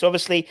 Bobby. So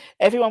obviously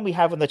everyone we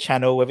have on the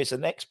channel, whether it's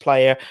an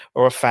ex-player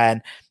or a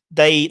fan,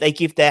 they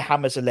give their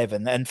Hammers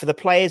 11. And for the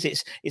players,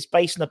 it's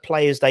based on the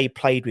players they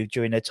played with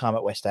during their time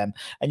at West Ham.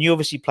 And you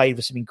obviously played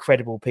with some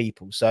incredible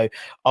people. So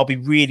I'll be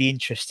really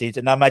interested.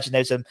 And I imagine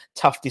there's some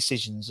tough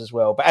decisions as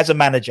well. But as a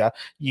manager,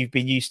 you've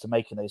been used to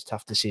making those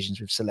tough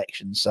decisions with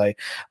selections. So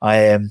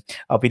I'll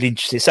be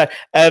interested. So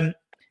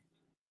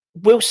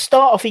we'll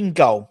start off in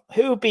goal.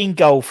 Who would be in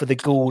goal for the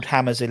Gould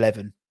Hammers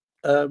 11?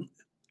 Out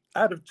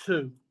of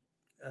two,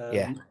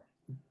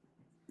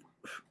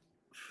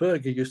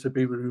 Fergie used to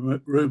be my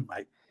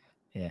roommate.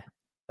 Yeah.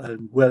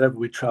 And wherever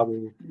we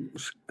travel,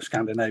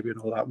 Scandinavia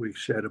and all that, we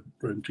shared a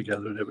room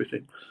together and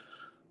everything.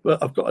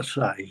 But I've got to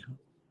say,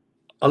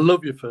 I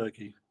love you,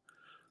 Fergie,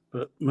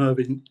 but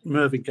Mervyn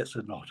gets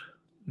a nod.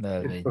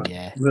 Mervyn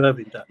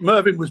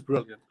was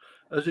brilliant.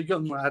 As a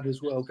young lad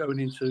as well, going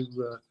into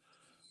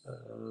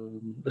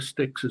the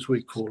sticks, as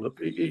we call it,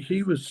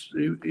 he was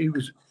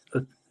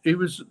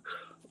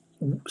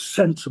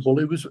sensible.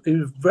 He was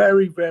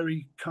very,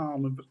 very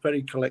calm and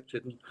very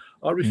collected, and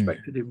I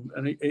respected him.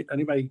 And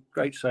he made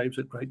great saves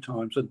at great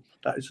times, and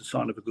that is a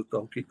sign of a good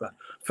goalkeeper.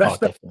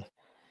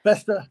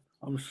 Fester,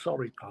 I'm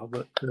sorry, pal,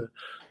 but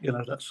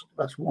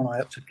that's one I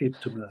had to give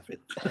to Mervyn.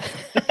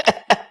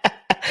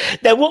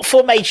 Now, what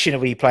formation are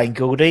we playing,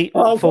 Gouldy?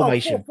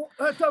 Formation?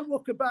 Don't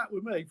look about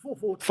with me.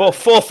 4-4-2.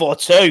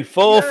 4-4-2.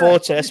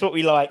 4-4-2. That's what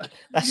we like.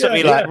 That's what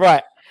we like.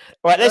 Right.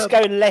 Let's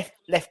go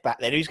left back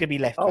then. Who's going to be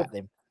left back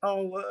then?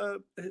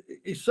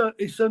 His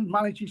son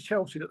manages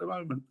Chelsea at the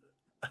moment.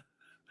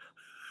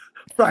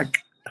 Frank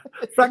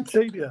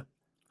Senior.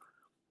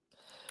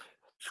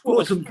 He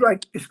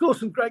scored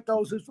some great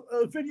goals. There's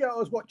a video I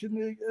was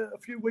watching a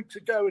few weeks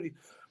ago, and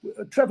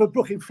Trevor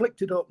Brooking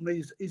flicked it up,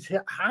 and he's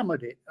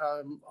hammered it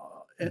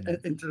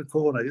into the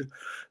corner.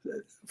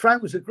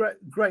 Frank was a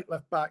great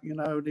left back,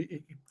 and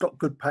he got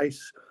good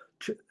pace.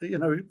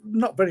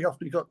 Not very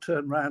often he got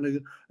turned around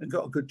and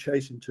got a good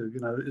chase into.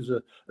 It was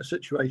a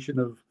situation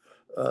of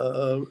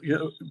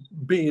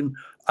being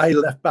a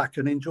left back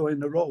and enjoying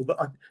the role,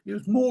 but he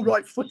was more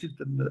right-footed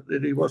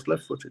than he was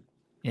left-footed.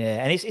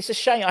 Yeah, and it's a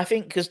shame, I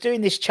think, because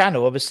doing this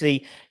channel,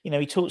 obviously,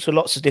 he talks to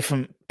lots of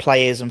different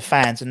players and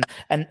fans, and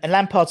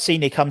Lampard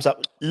Senior comes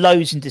up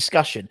loads in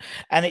discussion,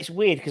 and it's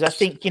weird because I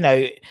think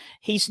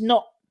he's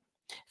not,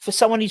 for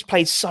someone who's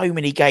played so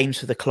many games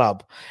for the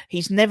club,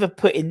 he's never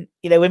put in,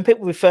 when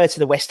people refer to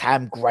the West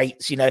Ham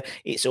greats,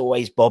 it's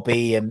always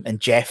Bobby and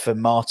Jeff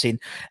and Martin,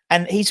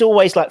 and he's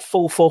always like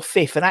 4th or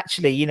 5th, and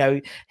actually,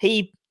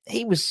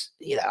 he was,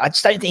 I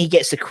just don't think he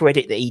gets the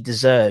credit that he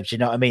deserves. You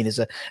know what I mean? As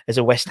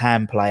a West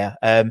Ham player,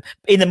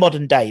 in the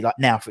modern day, like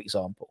now, for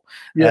example,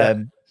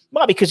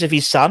 might be because of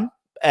his son,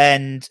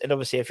 and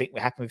obviously I think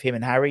what happened with him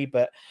and Harry,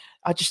 but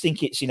I just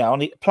think it's, on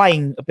the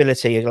playing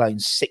ability alone,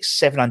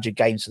 600-700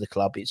 games for the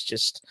club. It's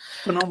just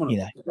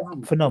phenomenal.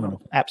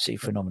 Phenomenal,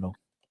 absolutely phenomenal.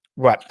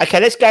 Right, okay,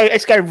 let's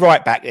go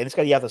right back then. Let's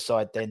go the other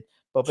side then,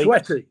 Bobby.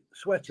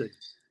 Sweaty.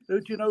 Do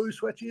you know who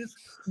Sweaty is?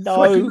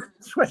 No.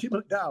 Sweaty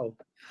McDowell.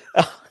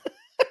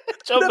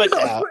 John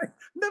McDowell.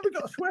 Never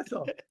got a sweat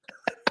on.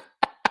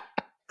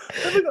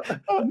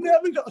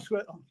 Never got a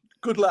sweat on.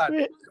 Good lad.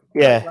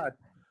 Yeah. Good lad.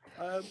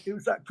 He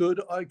was that good.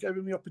 I gave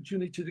him the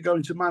opportunity to go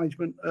into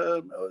management.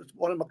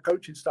 One of my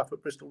coaching staff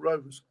at Bristol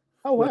Rovers.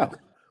 Oh wow!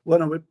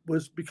 When I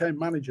became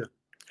manager,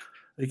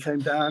 he came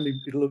down. He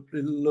loved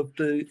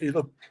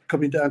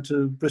coming down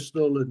to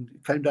Bristol, and he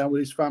came down with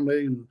his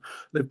family and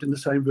lived in the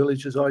same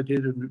village as I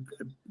did. And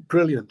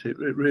brilliant.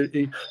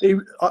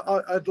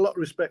 I had a lot of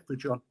respect for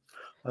John.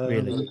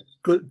 Really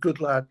good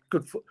lad.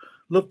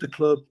 Loved the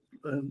club,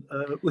 and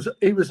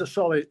he was a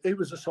solid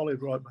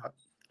right back.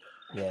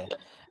 Yeah.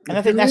 And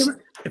I think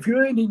if you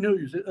hear any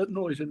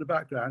noise in the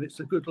background, it's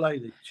a good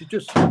lady. She's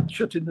just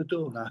shutting the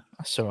door now.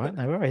 That's all right,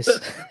 no worries.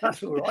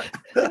 That's all right.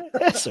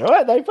 That's all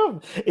right, no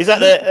problem. Is that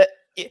the?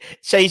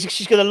 So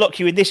she's going to lock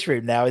you in this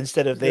room now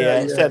instead of the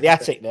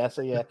attic now.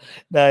 So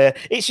no,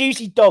 it's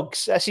usually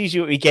dogs. That's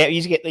usually what we get. We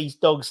usually get these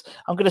dogs.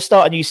 I'm going to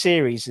start a new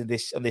series on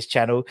this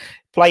channel,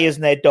 players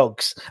and their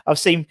dogs. I've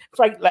seen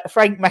Frank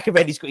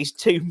McAvenny's got his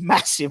 2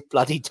 massive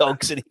bloody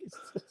dogs, and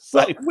it's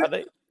so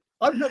funny.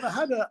 I've never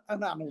had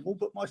an animal,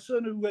 but my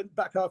son who went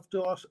back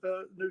after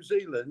New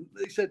Zealand,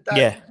 he said,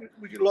 Dad,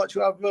 would you like to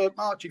have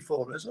Archie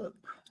for us?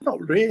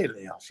 Not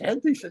really, I said.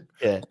 He said,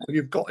 well,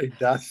 you've got him,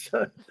 Dad.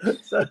 So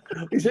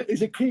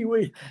he's a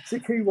Kiwi.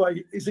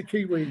 He's a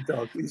Kiwi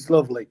dog. He's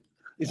lovely.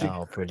 He's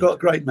got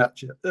great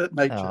nature.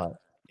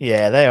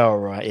 Yeah, they are all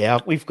right. Yeah,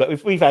 we've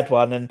had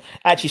one, and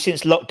actually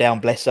since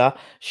lockdown, bless her,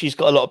 she's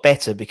got a lot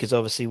better because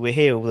obviously we're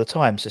here all the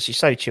time, so she's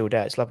so chilled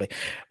out. It's lovely.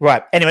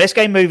 Right. Anyway, let's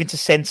go moving to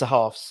centre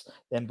halves.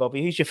 Then,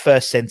 Bobby, who's your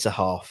first centre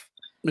half?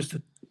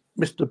 Mr.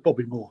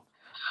 Bobby Moore.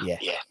 Yeah.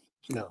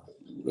 No,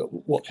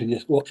 what can you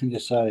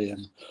say?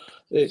 And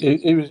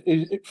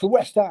he for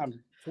West Ham.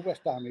 He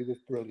was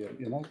brilliant.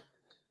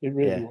 He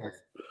really was.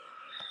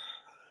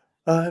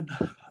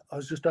 I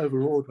was just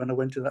overawed when I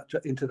went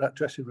into that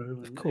dressing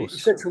room. And of course,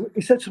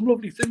 he said some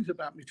lovely things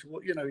about me.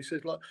 He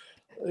said like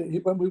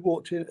when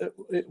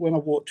I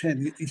walked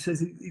in, he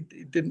says he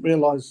didn't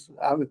realise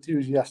how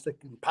enthusiastic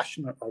and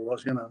passionate I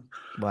was.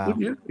 Wow.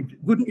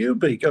 Wouldn't you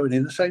be going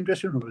in the same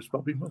dressing room as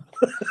Bobby Moore?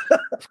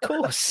 Of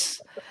course,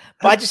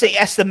 but I just think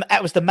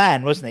that was the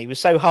man, wasn't he? He was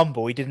so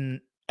humble. I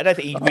don't think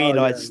he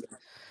realised.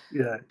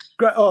 Yeah,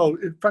 great. Oh,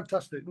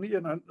 fantastic.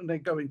 And then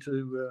going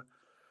to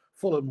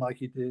Fulham like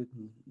he did,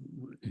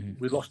 and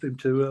we lost him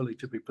too early,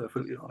 to be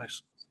perfectly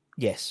honest.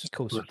 Yes, of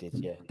course we did.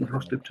 Yeah, we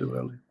lost him too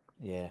early.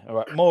 Yeah. All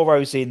right,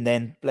 Moro's in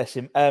then. Bless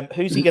him.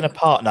 Who's he going to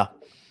partner?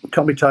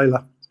 Tommy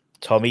Taylor.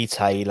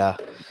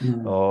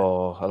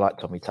 Oh, I like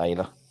Tommy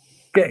Taylor.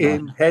 Get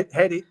in, head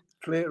it,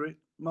 clear it,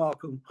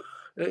 mark him.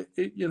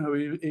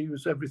 He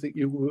was everything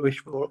you wish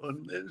for,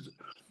 and it was,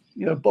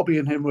 Bobby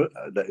and him were.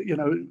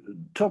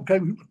 Tom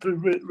came through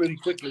really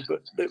quickly,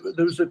 but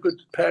there was a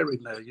good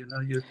pairing there.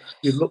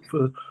 You look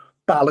for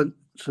balance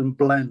and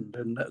blend,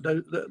 and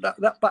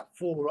that back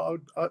four,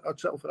 I'd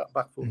settle for that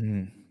back four.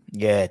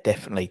 Yeah,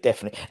 definitely.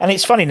 And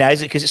it's funny now,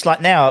 isn't it? Because it's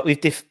like now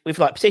with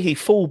like particularly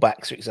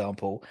fullbacks, for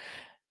example.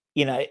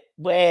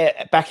 Where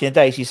back in the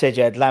days you said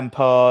you had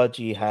Lampard,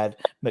 you had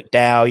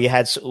McDowell, you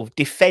had sort of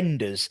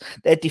defenders.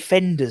 They're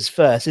defenders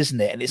first,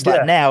 isn't it? And it's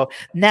like now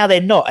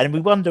they're not, and we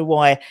wonder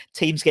why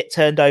teams get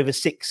turned over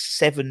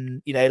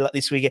 6-7, like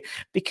this weekend,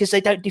 because they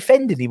don't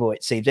defend anymore.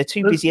 It seems they're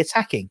too busy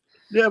attacking.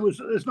 Yeah,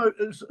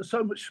 there's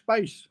so much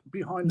space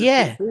behind the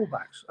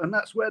fullbacks, and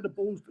that's where the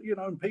balls, and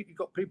you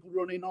got people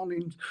running on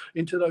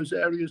into those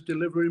areas,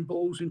 delivering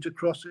balls into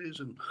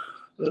crosses, and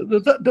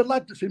the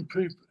lad that's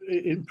improved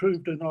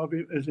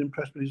and has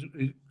impressed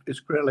me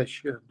is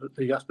Grealish,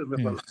 the Aston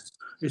Villa.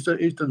 He's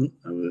done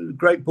a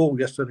great ball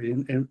yesterday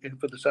in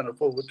for the centre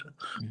forward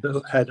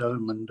to head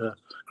home, and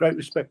great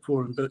respect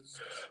for him.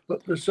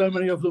 But there's so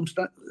many of them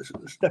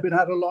stepping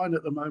out of line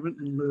at the moment,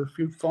 and a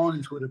few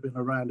fines would have been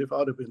around if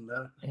I'd have been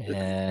there.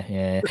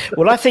 Yeah.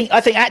 Well, I think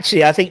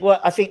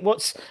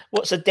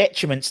what's a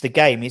detriment to the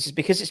game is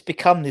because it's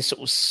become this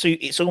sort of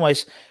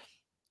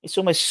it's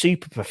almost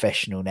super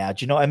professional now.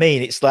 Do you know what I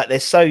mean? It's like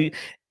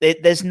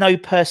there's no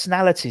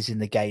personalities in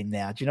the game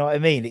now. Do you know what I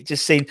mean? It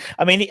just seems.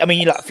 I mean,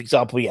 like for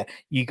example,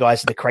 you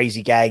guys are the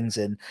crazy gangs,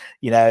 and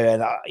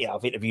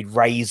I've interviewed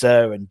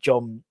Razor and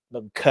John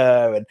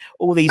Kerr and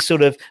all these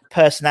sort of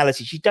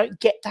personalities. You don't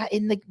get that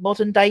in the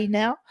modern day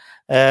now.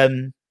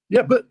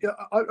 Yeah, but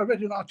I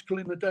read an article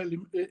in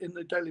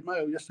the Daily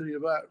Mail yesterday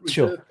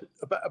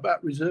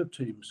about reserve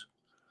teams,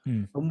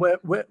 and where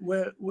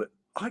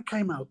I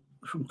came out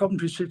from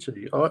Coventry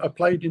City. I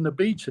played in the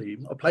B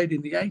team, I played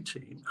in the A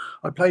team,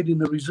 I played in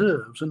the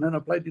reserves, and then I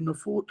played in the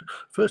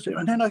first team.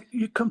 And then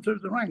you come through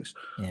the ranks.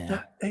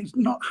 Yeah. It's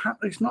not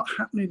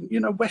happening.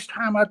 West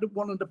Ham had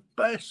one of the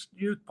best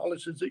youth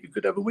policies that you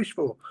could ever wish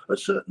for at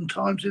certain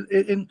times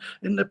in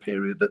the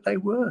period that they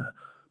were.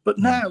 But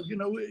now,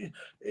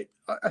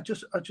 I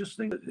just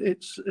think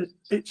that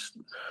it's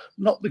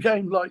not the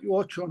game like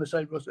you're trying to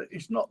say, Russ.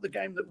 It's not the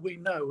game that we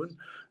know. And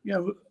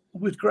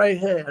with grey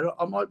hair,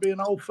 I might be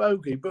an old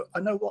fogey, but I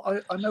know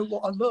what I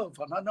love,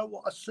 and I know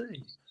what I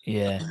see.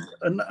 Yeah.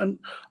 And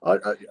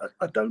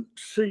I don't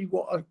see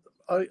what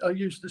I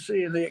used to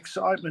see in the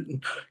excitement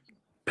and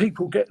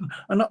people getting.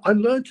 And I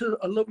learned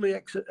a lovely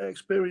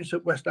experience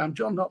at West Ham.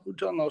 John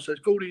Law says,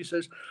 Gouldy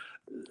says,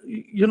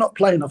 you're not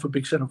playing off a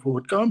big centre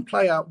forward. Go and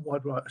play out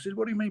wide right. I said,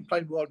 what do you mean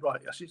play wide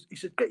right? He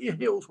said, get your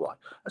heels right.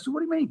 I said, what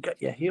do you mean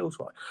get your heels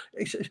right?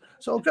 He said,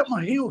 so I'll get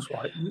my heels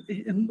right.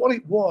 And what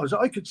it was,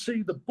 I could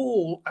see the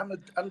ball and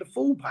the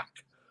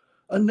fullback.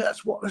 And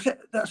that's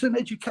an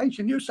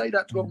education. You say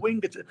that to a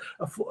winger,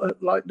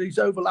 like these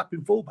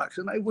overlapping fullbacks,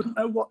 and they wouldn't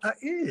know what that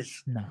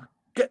is. No.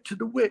 Get to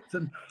the width,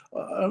 and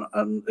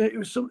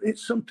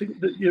it's something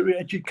that your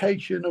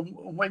education, and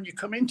when you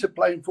come into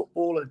playing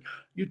football, and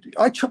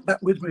I took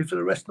that with me for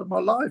the rest of my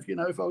life.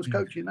 If I was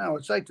coaching now,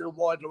 I'd say to the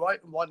wide right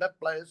and wide left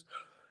players,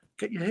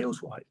 get your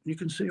heels right. You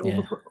can see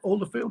all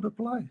the field of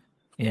play.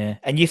 Yeah,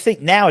 and you think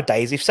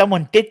nowadays, if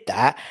someone did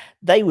that,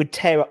 they would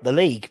tear up the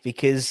league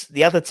because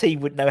the other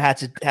team would know how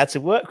to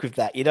work with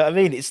that. You know what I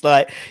mean? It's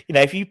like,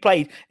 if you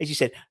played, as you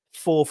said,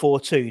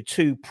 4-4-2,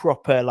 two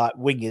proper like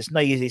wingers, no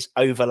use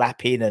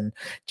overlapping and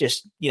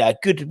just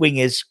good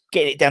wingers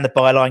getting it down the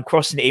byline,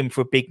 crossing it in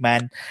for a big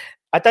man.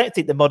 I don't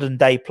think the modern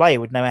day player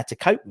would know how to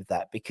cope with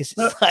that because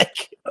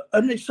it's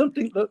and it's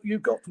something that you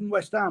got from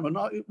West Ham, and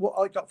what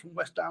I got from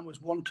West Ham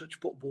was one-touch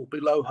football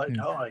below head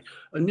high,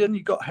 and then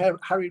you got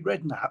Harry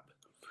Redknapp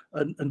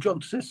and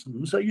John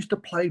Sissons. They used to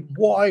play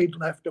wide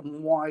left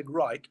and wide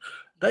right.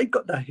 They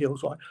got their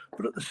heels right,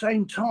 but at the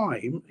same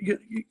time,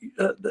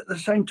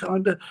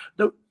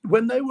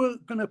 when they were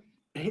going to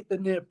hit the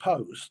near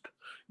post,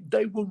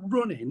 they were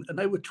running and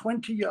they were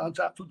 20 yards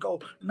out for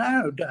goal.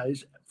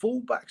 Nowadays,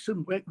 fullbacks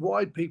and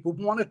wide people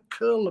want to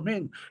curl them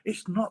in.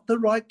 It's not the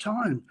right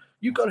time.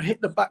 You've got to hit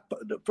the back.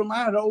 From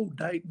our old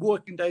day,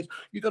 working days,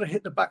 you've got to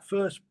hit the back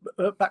post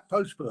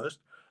first.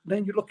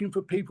 Then you're looking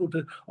for people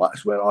to.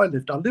 That's where I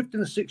lived. I lived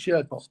in a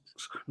 6-yard box.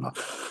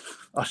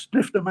 I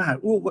sniffed them out.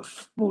 Oh,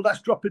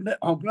 that's dropping there.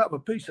 I'm gonna have a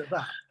piece of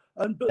that.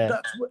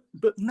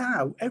 But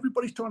now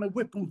everybody's trying to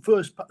whip them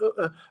first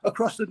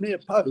across the near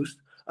post,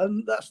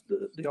 and that's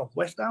the old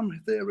West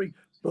Ham theory.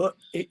 But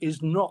it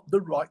is not the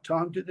right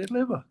time to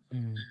deliver.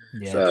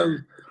 So,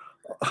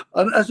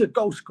 and as a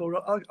goal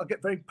scorer, I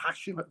get very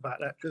passionate about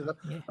that because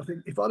I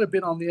think if I'd have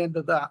been on the end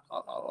of that,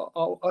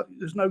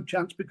 there's no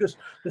chance because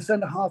the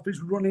centre half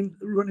is running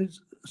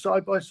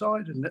side by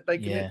side, and they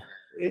can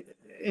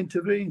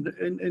intervene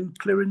in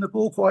clearing the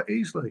ball quite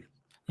easily.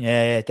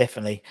 Yeah,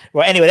 definitely.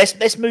 Right. Anyway,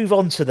 let's move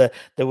on to the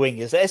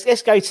wingers.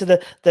 Let's go to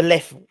the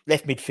left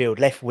midfield,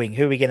 left wing.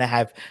 Who are we going to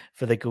have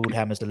for the Gould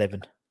Hammers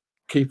 11?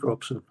 Keith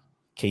Robson.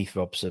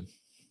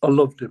 I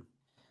loved him.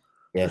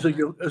 Yeah. As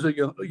a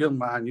young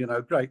man,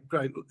 great.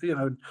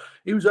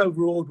 He was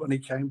overawed when he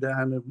came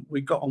down, and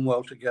we got on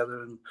well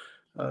together.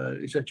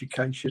 And his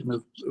education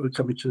of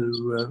coming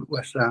to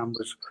West Ham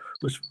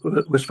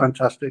was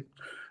fantastic,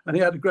 and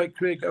he had a great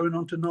career going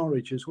on to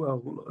Norwich as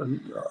well. And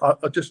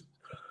I just,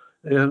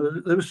 there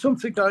was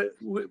something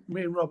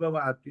me and Robbo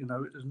had.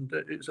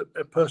 It's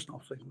a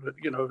personal thing,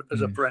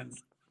 as a friend.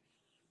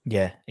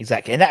 Yeah,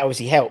 exactly. And that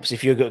obviously helps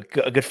if you've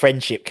got a good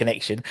friendship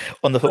connection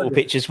on the football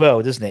pitch as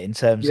well, doesn't it? In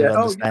terms of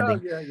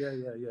understanding.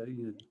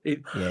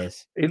 Yeah.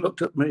 He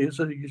looked at me as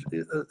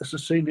a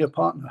senior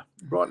partner,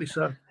 rightly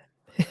so.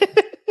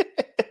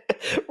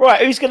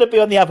 Right, who's going to be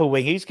on the other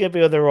wing? Who's going to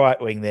be on the right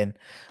wing then?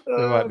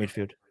 The right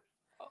midfield.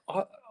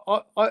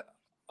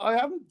 I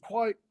haven't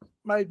quite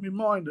made my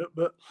mind up,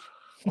 but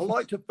I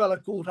liked a fella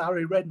called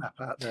Harry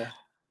Redknapp out there.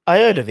 I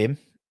heard of him.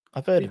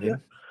 I've heard of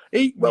him.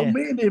 Me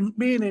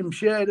and him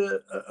shared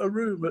a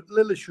room at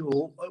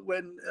Lilleshall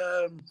when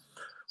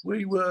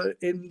we were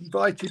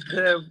invited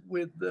there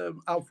with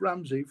Alf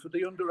Ramsey for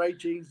the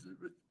under-18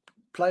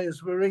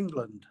 players for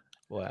England.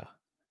 Wow!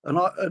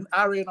 And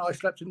Harry and I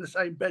slept in the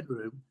same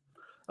bedroom,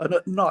 and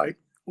at night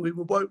we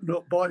were woken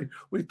up by,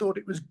 we thought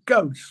it was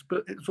ghosts,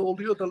 but it was all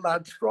the other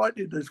lads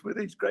frightening us with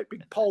these great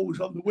big poles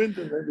on the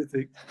window and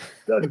everything.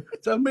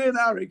 So me and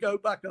Harry go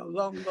back a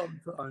long, long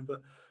time,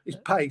 but his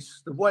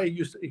pace, the way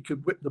he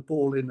could whip the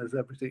ball in as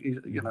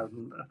everything,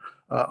 and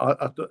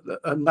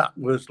that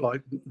was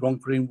like Ron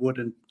Greenwood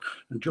and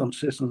John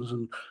Sissons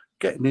and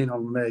getting in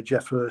on there,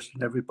 Jeff Hurst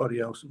and everybody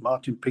else, and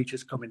Martin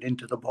Peters coming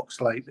into the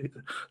box late.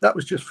 That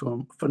was just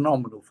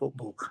phenomenal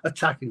football,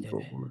 attacking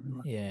football.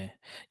 Anyway.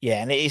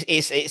 Yeah, and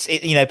it's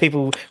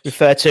people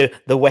refer to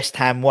the West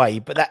Ham way,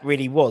 but that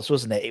really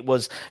wasn't it? It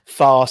was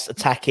fast,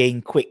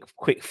 attacking, quick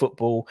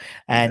football,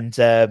 and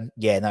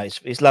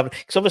it's lovely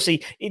because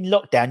obviously in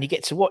lockdown you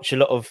get to watch a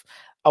lot of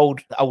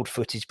old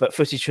footage, but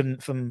footage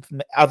from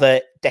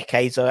other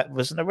decades I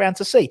wasn't around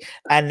to see,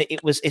 and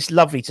it's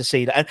lovely to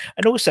see that.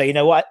 And also,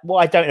 what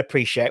I don't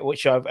appreciate,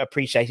 which I've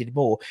appreciated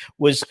more,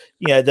 was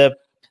all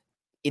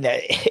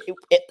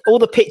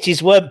the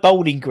pitches weren't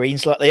bowling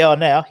greens like they are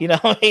now. They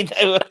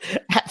were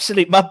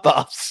absolute mud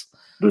baths.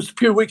 It was a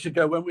few weeks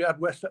ago when we had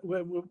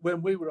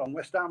when we were on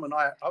West Ham, and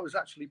I was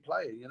actually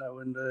playing,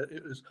 and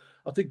it was,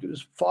 I think it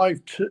was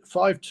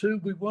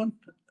 5-2 we won,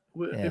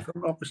 if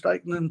I'm not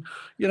mistaken, and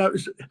it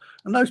was,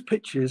 and those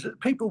pitches,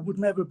 people would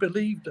never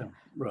believe them,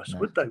 Russ,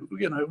 would they?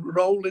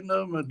 Rolling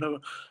them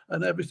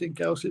and everything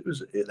else.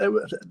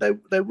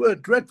 They were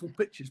dreadful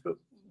pitches, but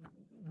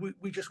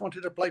we just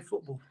wanted to play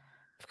football.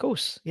 Of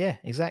course, yeah,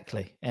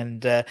 exactly.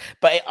 And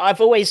but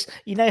I've always,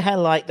 how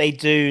like they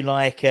do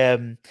like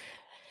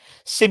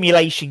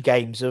simulation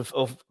games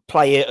of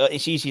player.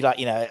 It's usually like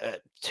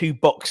two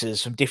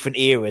boxers from different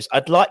eras.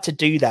 I'd like to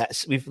do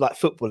that with like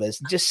footballers,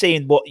 and just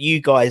seeing what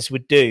you guys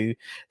would do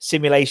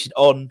simulation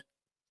on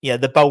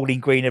the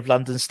bowling green of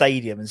London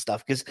Stadium and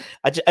stuff,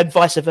 and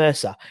vice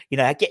versa.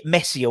 I get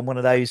Messi on one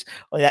of those,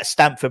 on that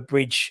Stamford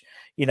Bridge,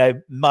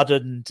 mud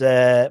and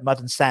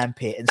sand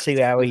pit, and see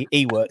how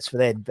he works for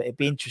them. But it'd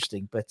be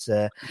interesting. But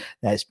no,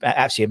 it's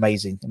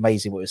absolutely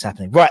amazing what was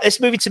happening. Right, let's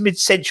move into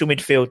central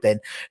midfield then.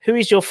 Who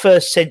is your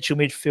first central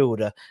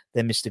midfielder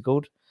then, Mr.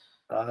 Gould?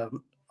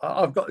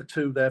 I've got the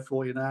two there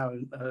for you now,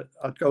 and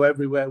I'd go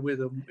everywhere with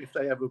them if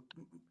they ever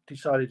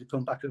decided to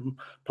come back and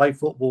play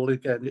football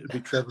again. It would be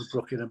Trevor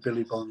Brooking and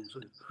Billy Bonds.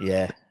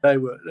 Yeah, they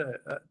were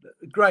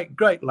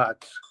great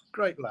lads,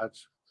 great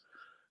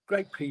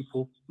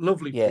people,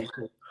 lovely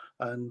people,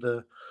 and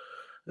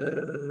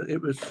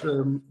it was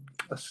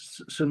a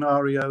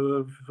scenario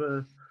of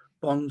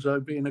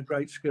Bonzo being a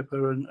great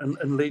skipper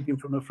and leading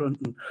from the front.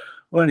 And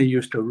when he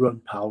used to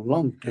run, pal,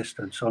 long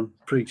distance on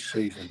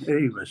pre-season,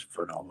 he was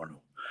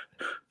phenomenal.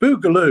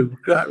 Boogaloo,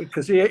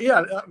 because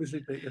that was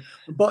it.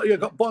 But you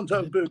got Bonzo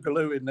and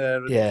Boogaloo in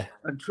there,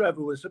 and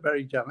Trevor was a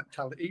very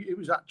talented. He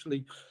was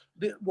actually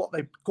what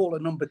they call a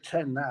number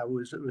 10 now.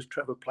 Was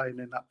Trevor playing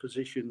in that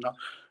position? But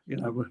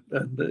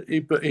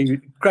he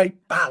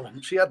great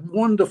balance. He had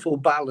wonderful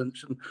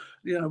balance,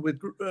 and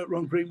with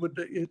Ron Greenwood,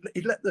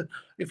 he let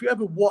if you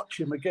ever watch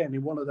him again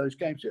in one of those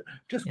games,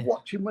 just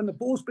watch him when the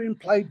ball's being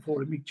played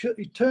for him.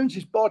 He turns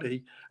his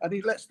body and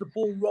he lets the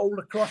ball roll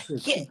across him.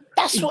 Yeah,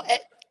 that's what.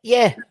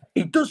 Yeah,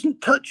 he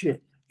doesn't touch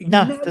it. He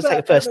doesn't take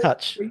a first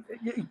touch.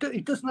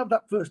 He doesn't have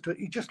that first touch.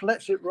 He just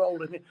lets it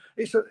roll, and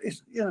it's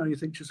you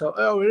think to yourself,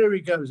 oh, here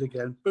he goes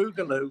again,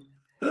 Boogaloo.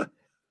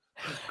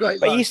 Great.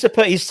 But he used to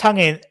put his tongue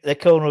in the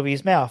corner of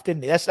his mouth,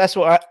 didn't he? That's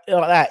what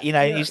like that.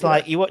 He's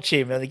like, you watch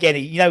him, and again,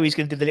 he's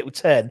going to do the little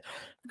turn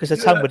because the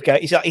tongue would go.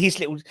 He's like his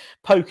little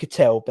poker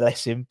tail,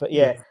 bless him. But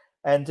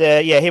and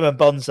him and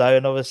Bonzo,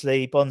 and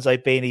obviously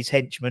Bonzo being his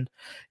henchman,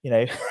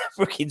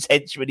 Brookings'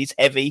 henchman. He's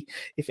heavy.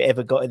 If it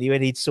ever got anywhere,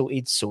 he'd sort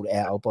it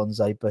out, old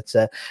Bonzo. But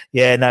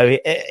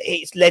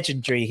it's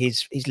legendary.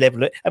 His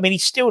level. I mean, he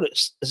still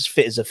looks as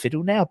fit as a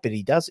fiddle now.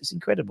 Billy does. It's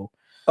incredible.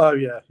 Oh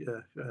yeah.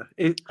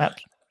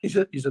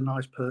 He's a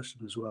nice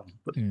person as well,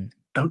 but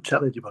don't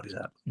tell anybody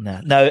that.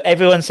 No,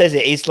 everyone says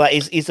it. He's like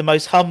he's the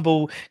most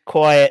humble,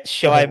 quiet,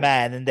 shy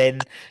man, and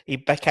then he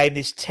became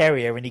this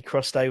terrier, and he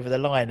crossed over the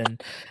line.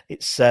 And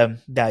it's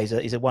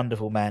he's a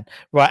wonderful man.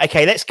 Right,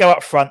 okay, let's go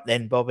up front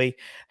then, Bobby.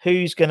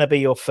 Who's going to be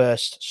your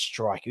first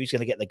striker? Who's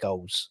going to get the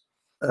goals?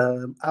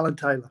 Alan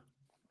Taylor.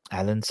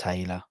 Alan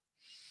Taylor.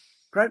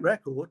 Great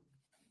record.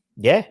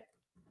 Yeah.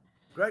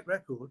 Great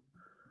record.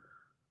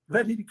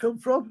 Where did he come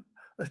from?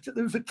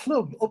 There was a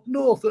club up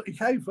north that he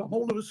came from.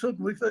 All of a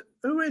sudden, we thought,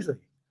 who is he?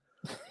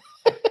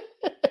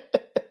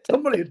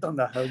 Somebody had done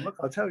that homework,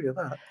 I'll tell you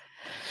that.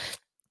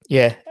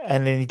 Yeah,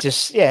 and then he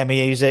just, I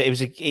mean,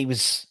 he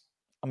was.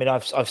 I mean,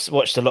 I've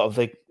watched a lot of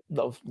the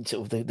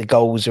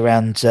goals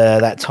around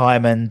that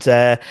time, and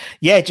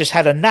just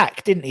had a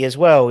knack, didn't he, as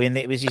well? And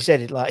it was, you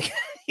said it like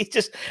he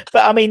just.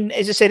 But I mean,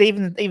 as I said,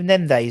 even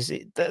them days,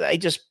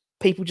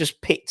 people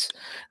just picked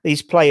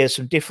these players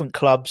from different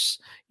clubs.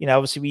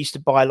 Obviously we used to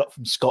buy a lot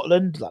from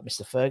Scotland, like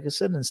Mr.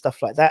 Ferguson and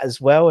stuff like that as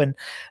well. And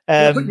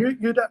but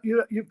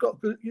you've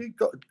got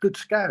good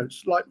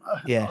scouts. Like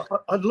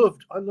I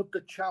loved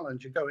the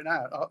challenge of going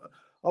out.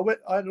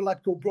 I had a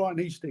lad called Brian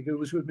Easting who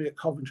was with me at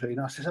Coventry,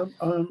 and I said,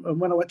 and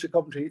when I went to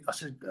Coventry, I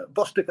said,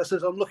 Bostic,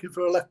 I'm looking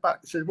for a left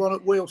back. He said, one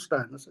at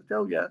Wheelstone. I said,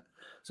 oh yeah.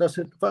 So I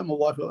said, phone my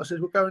wife. I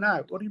said, we're going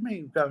out. What do you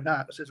mean going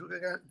out? I said,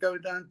 we're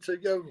going down to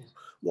Yeovil,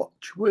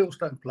 watch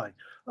Wheelstone play.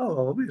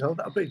 Oh,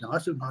 that'd be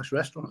nice. There's nice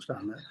restaurants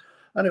down there.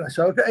 Anyway,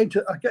 so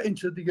I get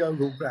into the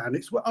Yeovil ground.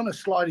 It's on a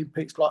sliding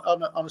pitch, like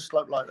on a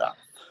slope like that.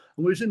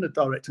 And we was in the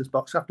director's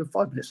box. After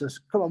 5 minutes, I said,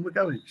 come on, we're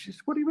going. She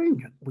said, what do you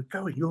mean? We're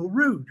going. You're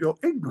rude. You're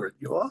ignorant.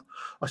 You are.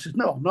 I said,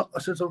 no, I'm not. I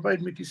said, I've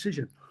made my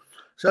decision.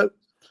 So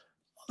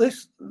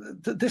this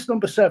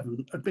number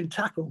 7 had been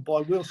tackled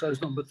by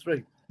Wilso's number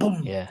 3.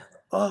 Boom. Yeah.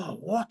 Oh,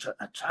 what an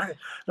attack.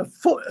 The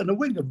foot and the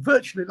winger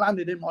virtually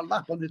landed in my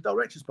lap on the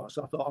director's box.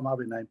 So I thought, I'm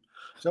having him.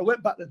 So I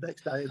went back the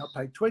next day and I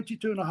paid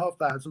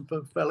 $22,500 for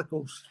a fella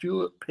called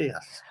Stuart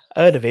Pearce.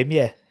 Heard of him,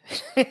 yeah.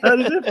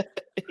 Heard of him?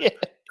 Yeah.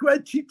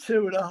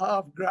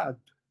 $22,500.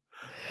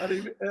 And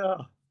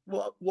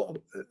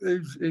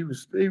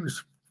he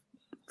was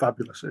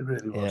fabulous. It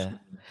really was. Yeah.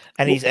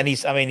 And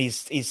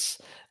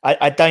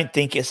I don't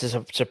think it's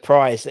a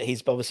surprise that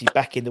he's obviously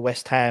back in the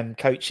West Ham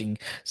coaching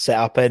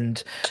setup,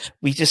 and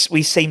we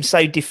seem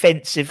so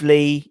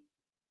defensively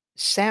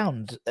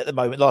sound at the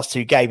moment. Last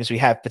 2 games we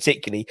have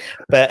particularly,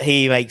 but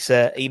he makes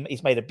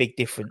he's made a big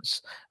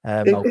difference.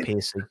 Old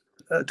Piercy.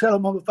 Tell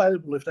them I'm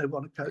available if they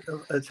want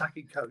an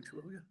attacking coach,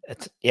 will you?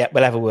 Yeah,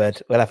 we'll have a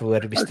word. We'll have a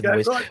word with Mr.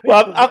 Moyes.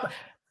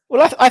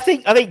 Right, I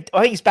think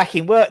he's back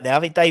in work now. I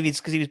think David's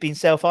because he was being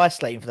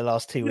self-isolating for the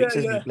last 2 weeks,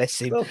 hasn't he?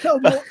 Bless him. Well, tell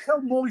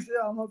Moyes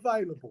that I'm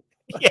available.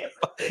 Yeah,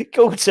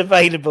 Gould's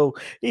available.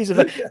 He's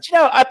available. Do you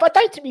know? I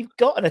don't think we've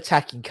got an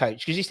attacking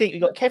coach because you think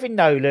we've got Kevin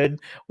Nolan,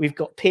 we've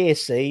got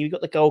Piercy, we've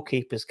got the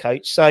goalkeepers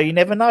coach. So you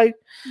never know.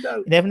 No,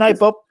 you never know,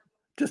 Bob.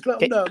 Just let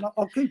them know.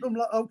 I'll keep them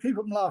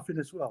laughing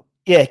as well.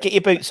 Yeah, get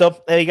your boots on.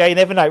 There you go. You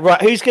never know.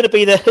 Right, who's going to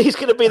be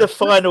the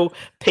final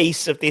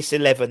piece of this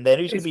 11? Then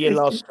who's going to be your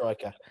last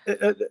striker?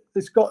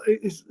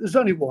 There's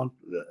only one.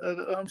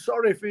 I'm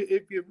sorry if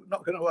you're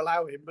not going to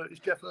allow him, but it's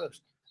Jeff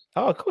Hurst.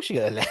 Oh, of course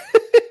you're going to allow.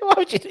 Why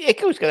would you? Of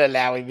course, you're going to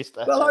allow him,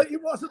 Mister. Well,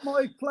 it wasn't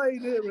my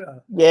playing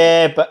era.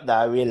 Yeah, but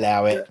no, we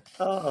allow it.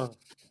 Have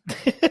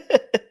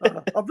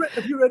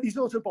you read his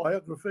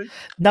autobiography?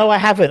 No, I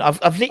haven't.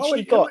 I've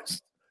literally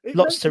got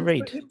lots to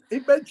read.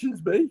 It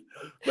mentions me.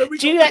 When we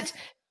got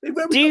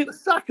the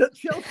sack at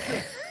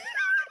Chelsea.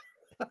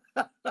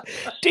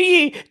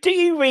 Do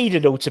you read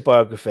an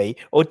autobiography,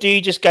 or do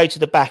you just go to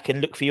the back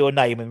and look for your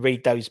name and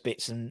read those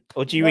bits,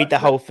 or do you read the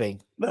whole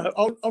thing? No,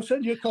 I'll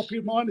send you a copy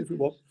of mine if you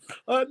want.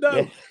 No,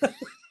 yeah.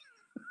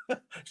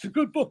 It's a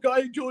good book.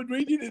 I enjoyed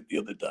reading it the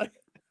other day.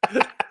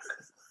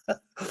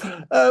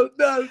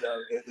 No,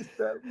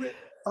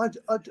 I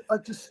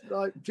just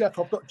like Jeff.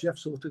 I've got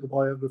Jeff's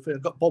autobiography.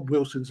 I've got Bob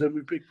Wilson's, and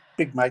we're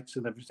big mates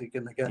and everything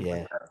in the game.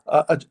 Yeah.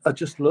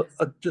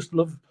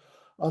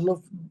 I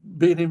love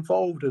being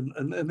involved and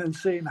then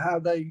seeing how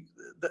they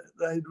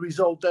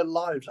resolved their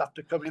lives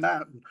after coming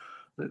out. And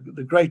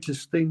the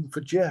greatest thing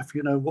for Jeff,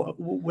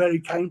 where he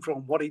came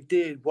from, what he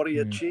did, what he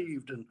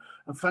achieved, and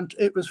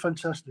it was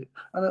fantastic.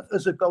 And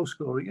as a goal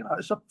scorer,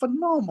 it's a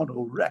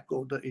phenomenal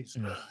record that he's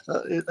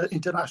at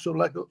international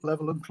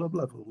level and club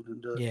level.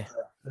 And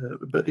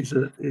but he's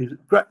a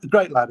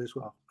great lad as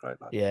well.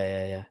 Great lad.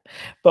 Yeah.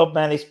 Bob,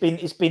 man,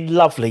 it's been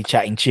lovely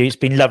chatting to you. It's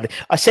been lovely.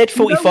 I said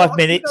 45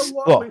 minutes.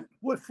 What?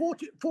 We're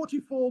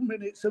 44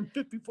 minutes and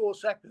 54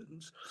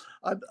 seconds,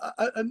 and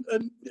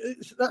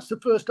that's the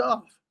first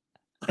half.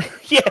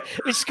 Yeah,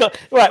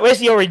 right. Where's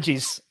the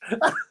oranges?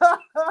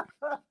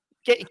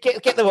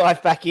 Get the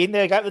wife back in.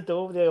 There, go out the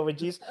door with the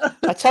oranges.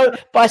 But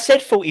I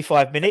said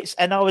 45 minutes,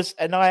 and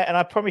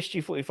I promised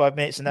you 45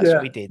 minutes, and that's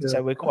what we did.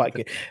 So we're quite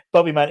good,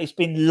 Bobby, man. It's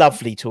been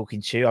lovely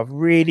talking to you. I've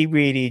really,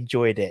 really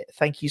enjoyed it.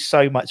 Thank you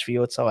so much for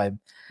your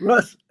time,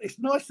 Russ. It's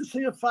nice to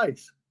see your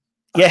face.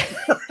 Yeah,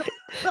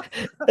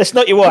 that's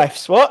not your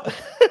wife's. What?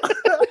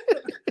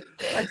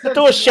 The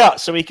door's shut,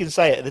 so we can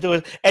say it. The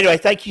door. Anyway,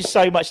 thank you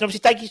so much, and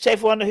obviously, thank you to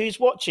everyone who's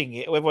watching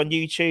it, whether on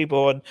YouTube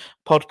or on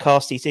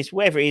podcast,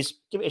 wherever it is.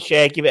 Give it a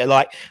share, give it a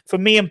like.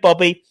 From me and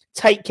Bobby,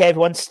 take care,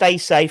 everyone. Stay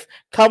safe.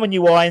 Come on,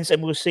 you wines,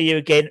 and we'll see you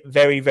again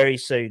very, very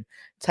soon.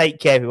 Take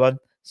care, everyone.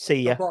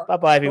 See ya.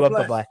 Bye, everyone.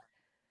 Bye.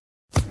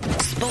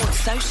 Sports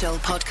Social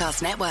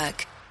Podcast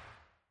Network.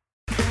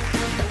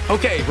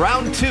 Okay,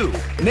 round 2.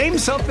 Name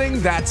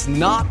something that's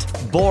not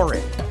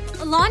boring.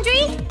 A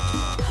laundry?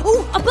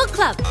 Ooh, a book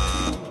club.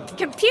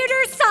 Computer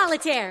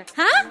solitaire,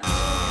 huh?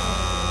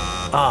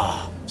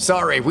 Ah,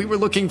 sorry, we were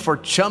looking for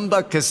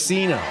Chumba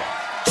Casino.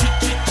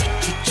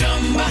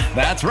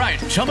 That's right,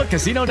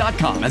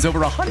 ChumbaCasino.com has over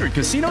 100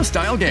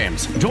 casino-style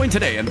games. Join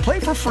today and play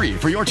for free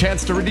for your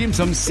chance to redeem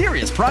some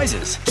serious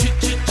prizes.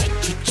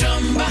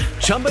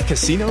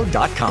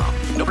 ChumbaCasino.com.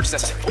 No purchase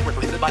necessary. Void where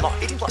prohibited by law.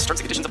 18+ terms and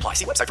conditions apply.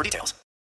 See website for details.